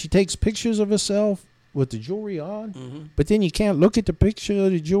 and then she takes pictures of herself with the jewelry on. Mm-hmm. But then you can't look at the picture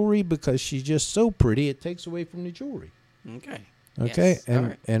of the jewelry because she's just so pretty, it takes away from the jewelry. Okay. Okay,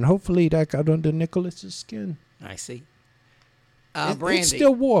 Yes. and hopefully that got under Nicholas's skin. I see. Brandy. It's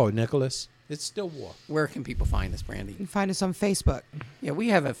still war, Nicholas. It's still war. Where can people find us, Brandy? You can find us on Facebook. Yeah, we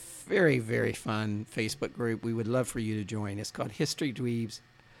have a very, very fun Facebook group. We would love for you to join. It's called History Dweebs,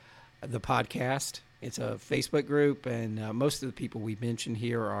 the podcast. It's a Facebook group, and most of the people we mentioned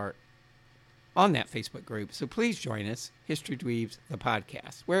here are on that Facebook group. So please join us, History Dweebs, the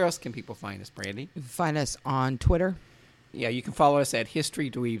podcast. Where else can people find us, Brandy? You can find us on Twitter. Yeah, you can follow us at History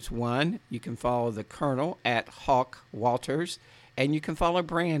Dweebs 1. You can follow the Colonel at Hawk Walters. And you can follow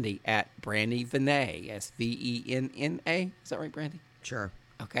Brandy at Brandy Venna, SVENNA. Is that right, Brandy? Sure.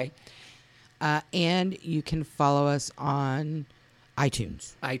 Okay. And you can follow us on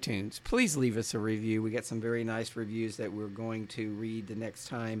iTunes. Please leave us a review. We got some very nice reviews that we're going to read the next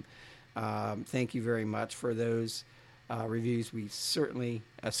time. Thank you very much for those reviews. We certainly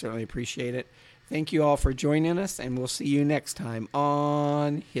appreciate it. Thank you all for joining us, and we'll see you next time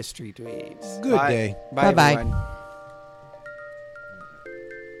on History Dweebs. Good day. Bye, Bye-bye. everyone.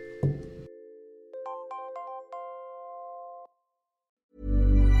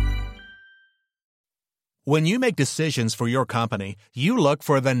 When you make decisions for your company, you look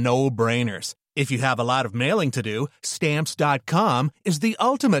for the no-brainers. If you have a lot of mailing to do, Stamps.com is the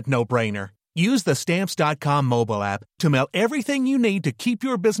ultimate no-brainer. Use the Stamps.com mobile app to mail everything you need to keep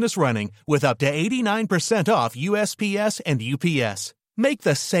your business running with up to 89% off USPS and UPS. Make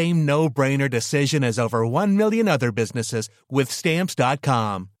the same no-brainer decision as over 1 million other businesses with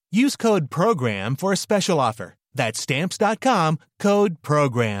Stamps.com. Use code PROGRAM for a special offer. That's Stamps.com, code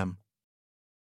PROGRAM.